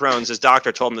for his Crohn's. His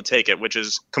doctor told him to take it, which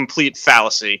is complete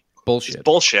fallacy. Bullshit. It's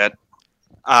bullshit.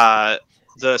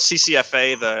 The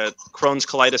CCFA, the Crohn's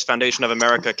Colitis Foundation of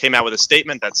America, came out with a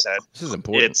statement that said, "This is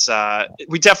important. It's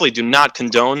we definitely do not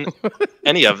condone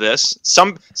any of this.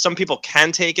 Some people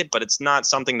can take it, but it's not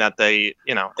something that they,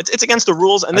 it's against the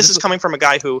rules. And this is coming from a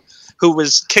guy who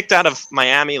was kicked out of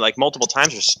Miami multiple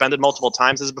times, or suspended multiple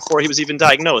times. This is before he was even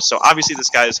diagnosed. So obviously, this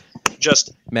guy's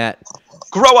just Matt.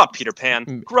 Grow up, Peter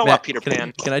Pan. Grow Matt, up, Peter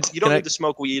Pan. You don't need to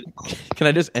smoke weed. Can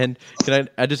I just end?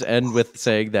 I just end with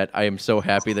saying that I am so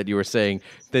happy that you were saying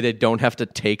that they don't have to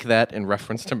take that in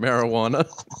reference to marijuana.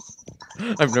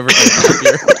 I've never been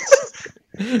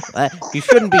happier. You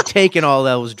shouldn't be taking all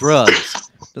those drugs.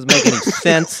 Doesn't make any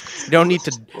sense. You don't need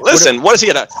to listen. What is he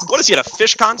at a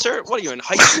fish concert? What are you in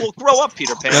high school? Grow up,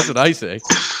 Peter Pan. That's what I say.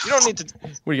 You don't need to.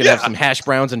 What are you gonna have some hash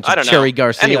browns and Cherry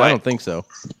Garcia? Anyway. I don't think so.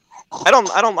 I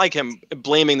don't like him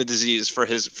blaming the disease for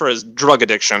his drug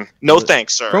addiction. No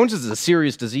thanks, sir. Crohn's is a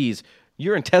serious disease.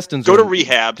 Your intestines go are to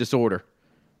rehab. Disorder.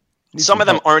 Some of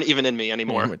them aren't even in me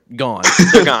anymore. Gone.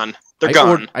 They're gone. They're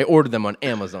gone. I ordered them on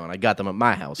Amazon. I got them at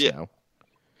my house now.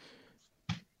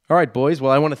 All right, boys.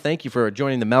 Well, I want to thank you for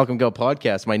joining the Malcolm Go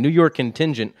podcast. My New York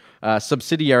contingent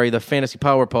subsidiary, the Fantasy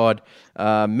Power Pod,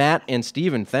 Matt and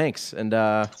Steven, thanks. And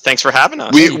thanks for having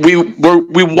us.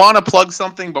 We want to plug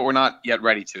something, but we're not yet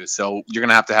ready to. So you're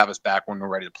gonna have to have us back when we're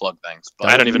ready to plug things. But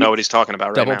I don't even know what he's talking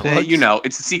about right now.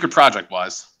 It's a secret project,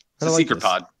 Waz. It's a secret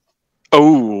pod.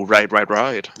 Oh, right. Yeah,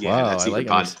 wow, that's secret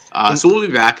like pod. So we'll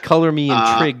be back. Color me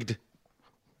intrigued.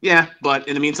 Yeah, but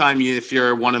in the meantime, if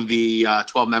you're one of the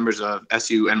 12 members of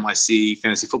SU NYC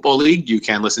Fantasy Football League, you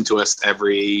can listen to us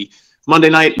every Monday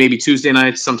night, maybe Tuesday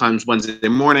nights, sometimes Wednesday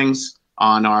mornings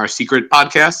on our secret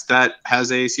podcast that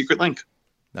has a secret link.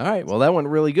 All right, well, that went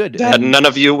really good. That none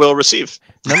of you will receive.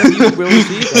 None of you will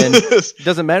receive, and it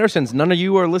doesn't matter since none of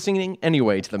you are listening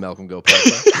anyway to the Malcolm Go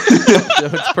podcast. So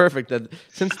it's perfect that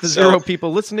since the 0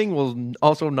 people listening will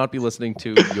also not be listening to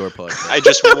your podcast. I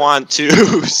just want to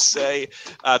say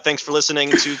thanks for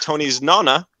listening to Tony's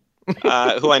Nona.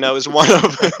 who I know is one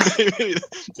of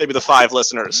maybe the 5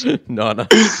 listeners.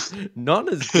 Nana's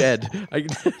dead.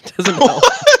 Doesn't help.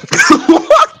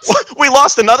 What? We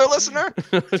lost another listener?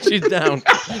 She's down.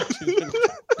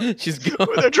 She's gone.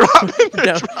 They're dropping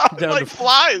down like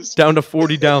flies. Down to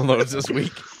 40 downloads this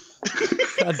week.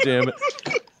 God damn it.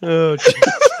 Oh,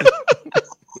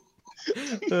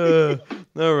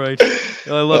 all right.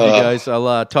 Well, I love you guys.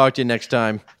 I'll talk to you next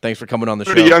time. Thanks for coming on the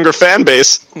show. Pretty younger fan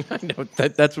base. I know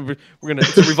that's what we're gonna.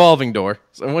 It's a revolving door.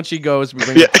 So once she goes, we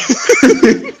bring. We got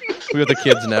the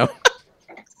kids now.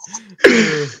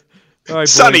 All right,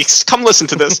 Sonny, come listen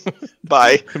to this.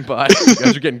 Bye. Bye. You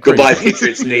guys are getting crazy. Goodbye,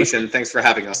 Patriots Nation. Thanks for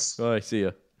having us. All right, see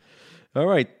ya. All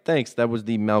right, thanks. That was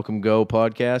the Malcolm Go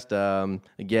podcast.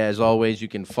 Again, as always, you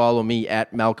can follow me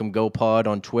at Malcolm Go Pod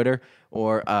on Twitter,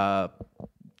 or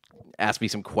ask me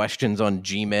some questions on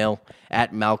Gmail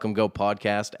at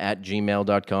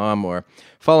malcolmgopodcast@gmail.com, or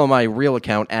follow my real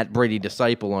account at Brady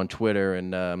Disciple on Twitter,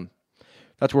 and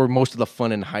that's where most of the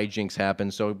fun and hijinks happen.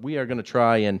 So we are going to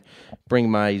try and bring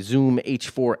my Zoom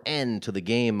H4n to the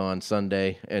game on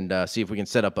Sunday and see if we can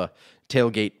set up a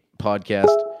tailgate podcast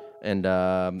and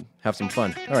have some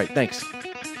fun. All right, thanks.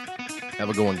 Have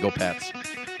a good one. Go Pats.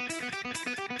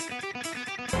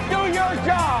 Do your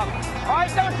job. All right,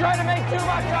 don't try to make too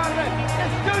much out of it.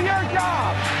 Just do your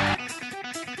job.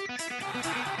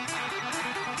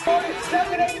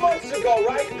 7, 8 months ago,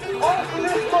 right? All for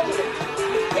this moment.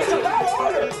 It's about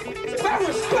honor. It's about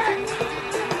respect.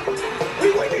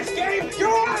 We win this game,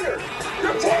 you're honored.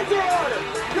 Your kids are honored.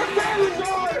 Your families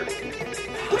are honored.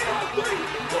 We're all three.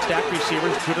 Stack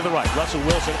receivers, 2 to the right. Russell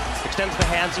Wilson extends the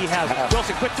hands he has.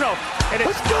 Wilson, quick throw. And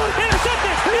it's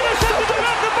intercepted. Intercepted to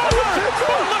Malcolm Butler.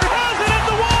 Butler has it at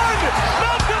the 1.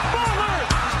 Malcolm Butler.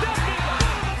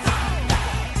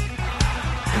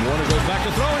 And Warner goes back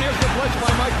to throw, and here's the blitz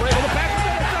by Mike Vrabel. The pass is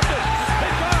intercepted.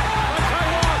 They got by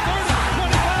Tyrod. 30,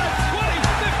 25, 20,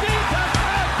 15,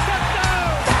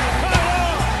 touchdown.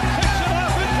 Tyrod picks it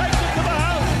up and takes it to the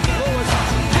house.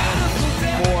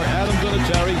 For Adam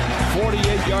Vinatieri,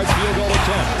 48-yard field goal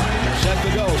attempt. Set to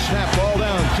go. Snap, ball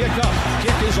down. Kick up.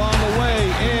 Kick is on the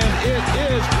way, and it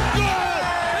is good.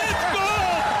 It's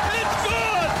good. It's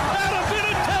good. Adam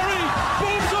Vinatieri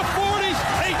booms a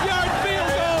 48-yard field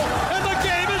goal, and the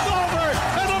game is over.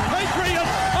 And the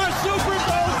Patriots are Super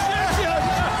Bowl champions.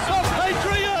 The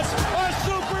Patriots are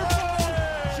Super Bowl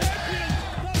champions.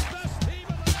 The best team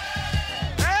in the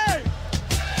Hey!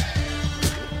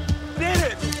 Did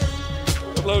it.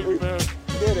 I love you, man.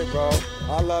 Did it, bro.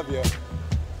 I love you.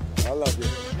 I love you.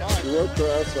 You're a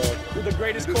trash. You're the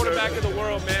greatest quarterback in the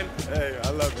world, man. Hey, I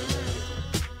love you, man.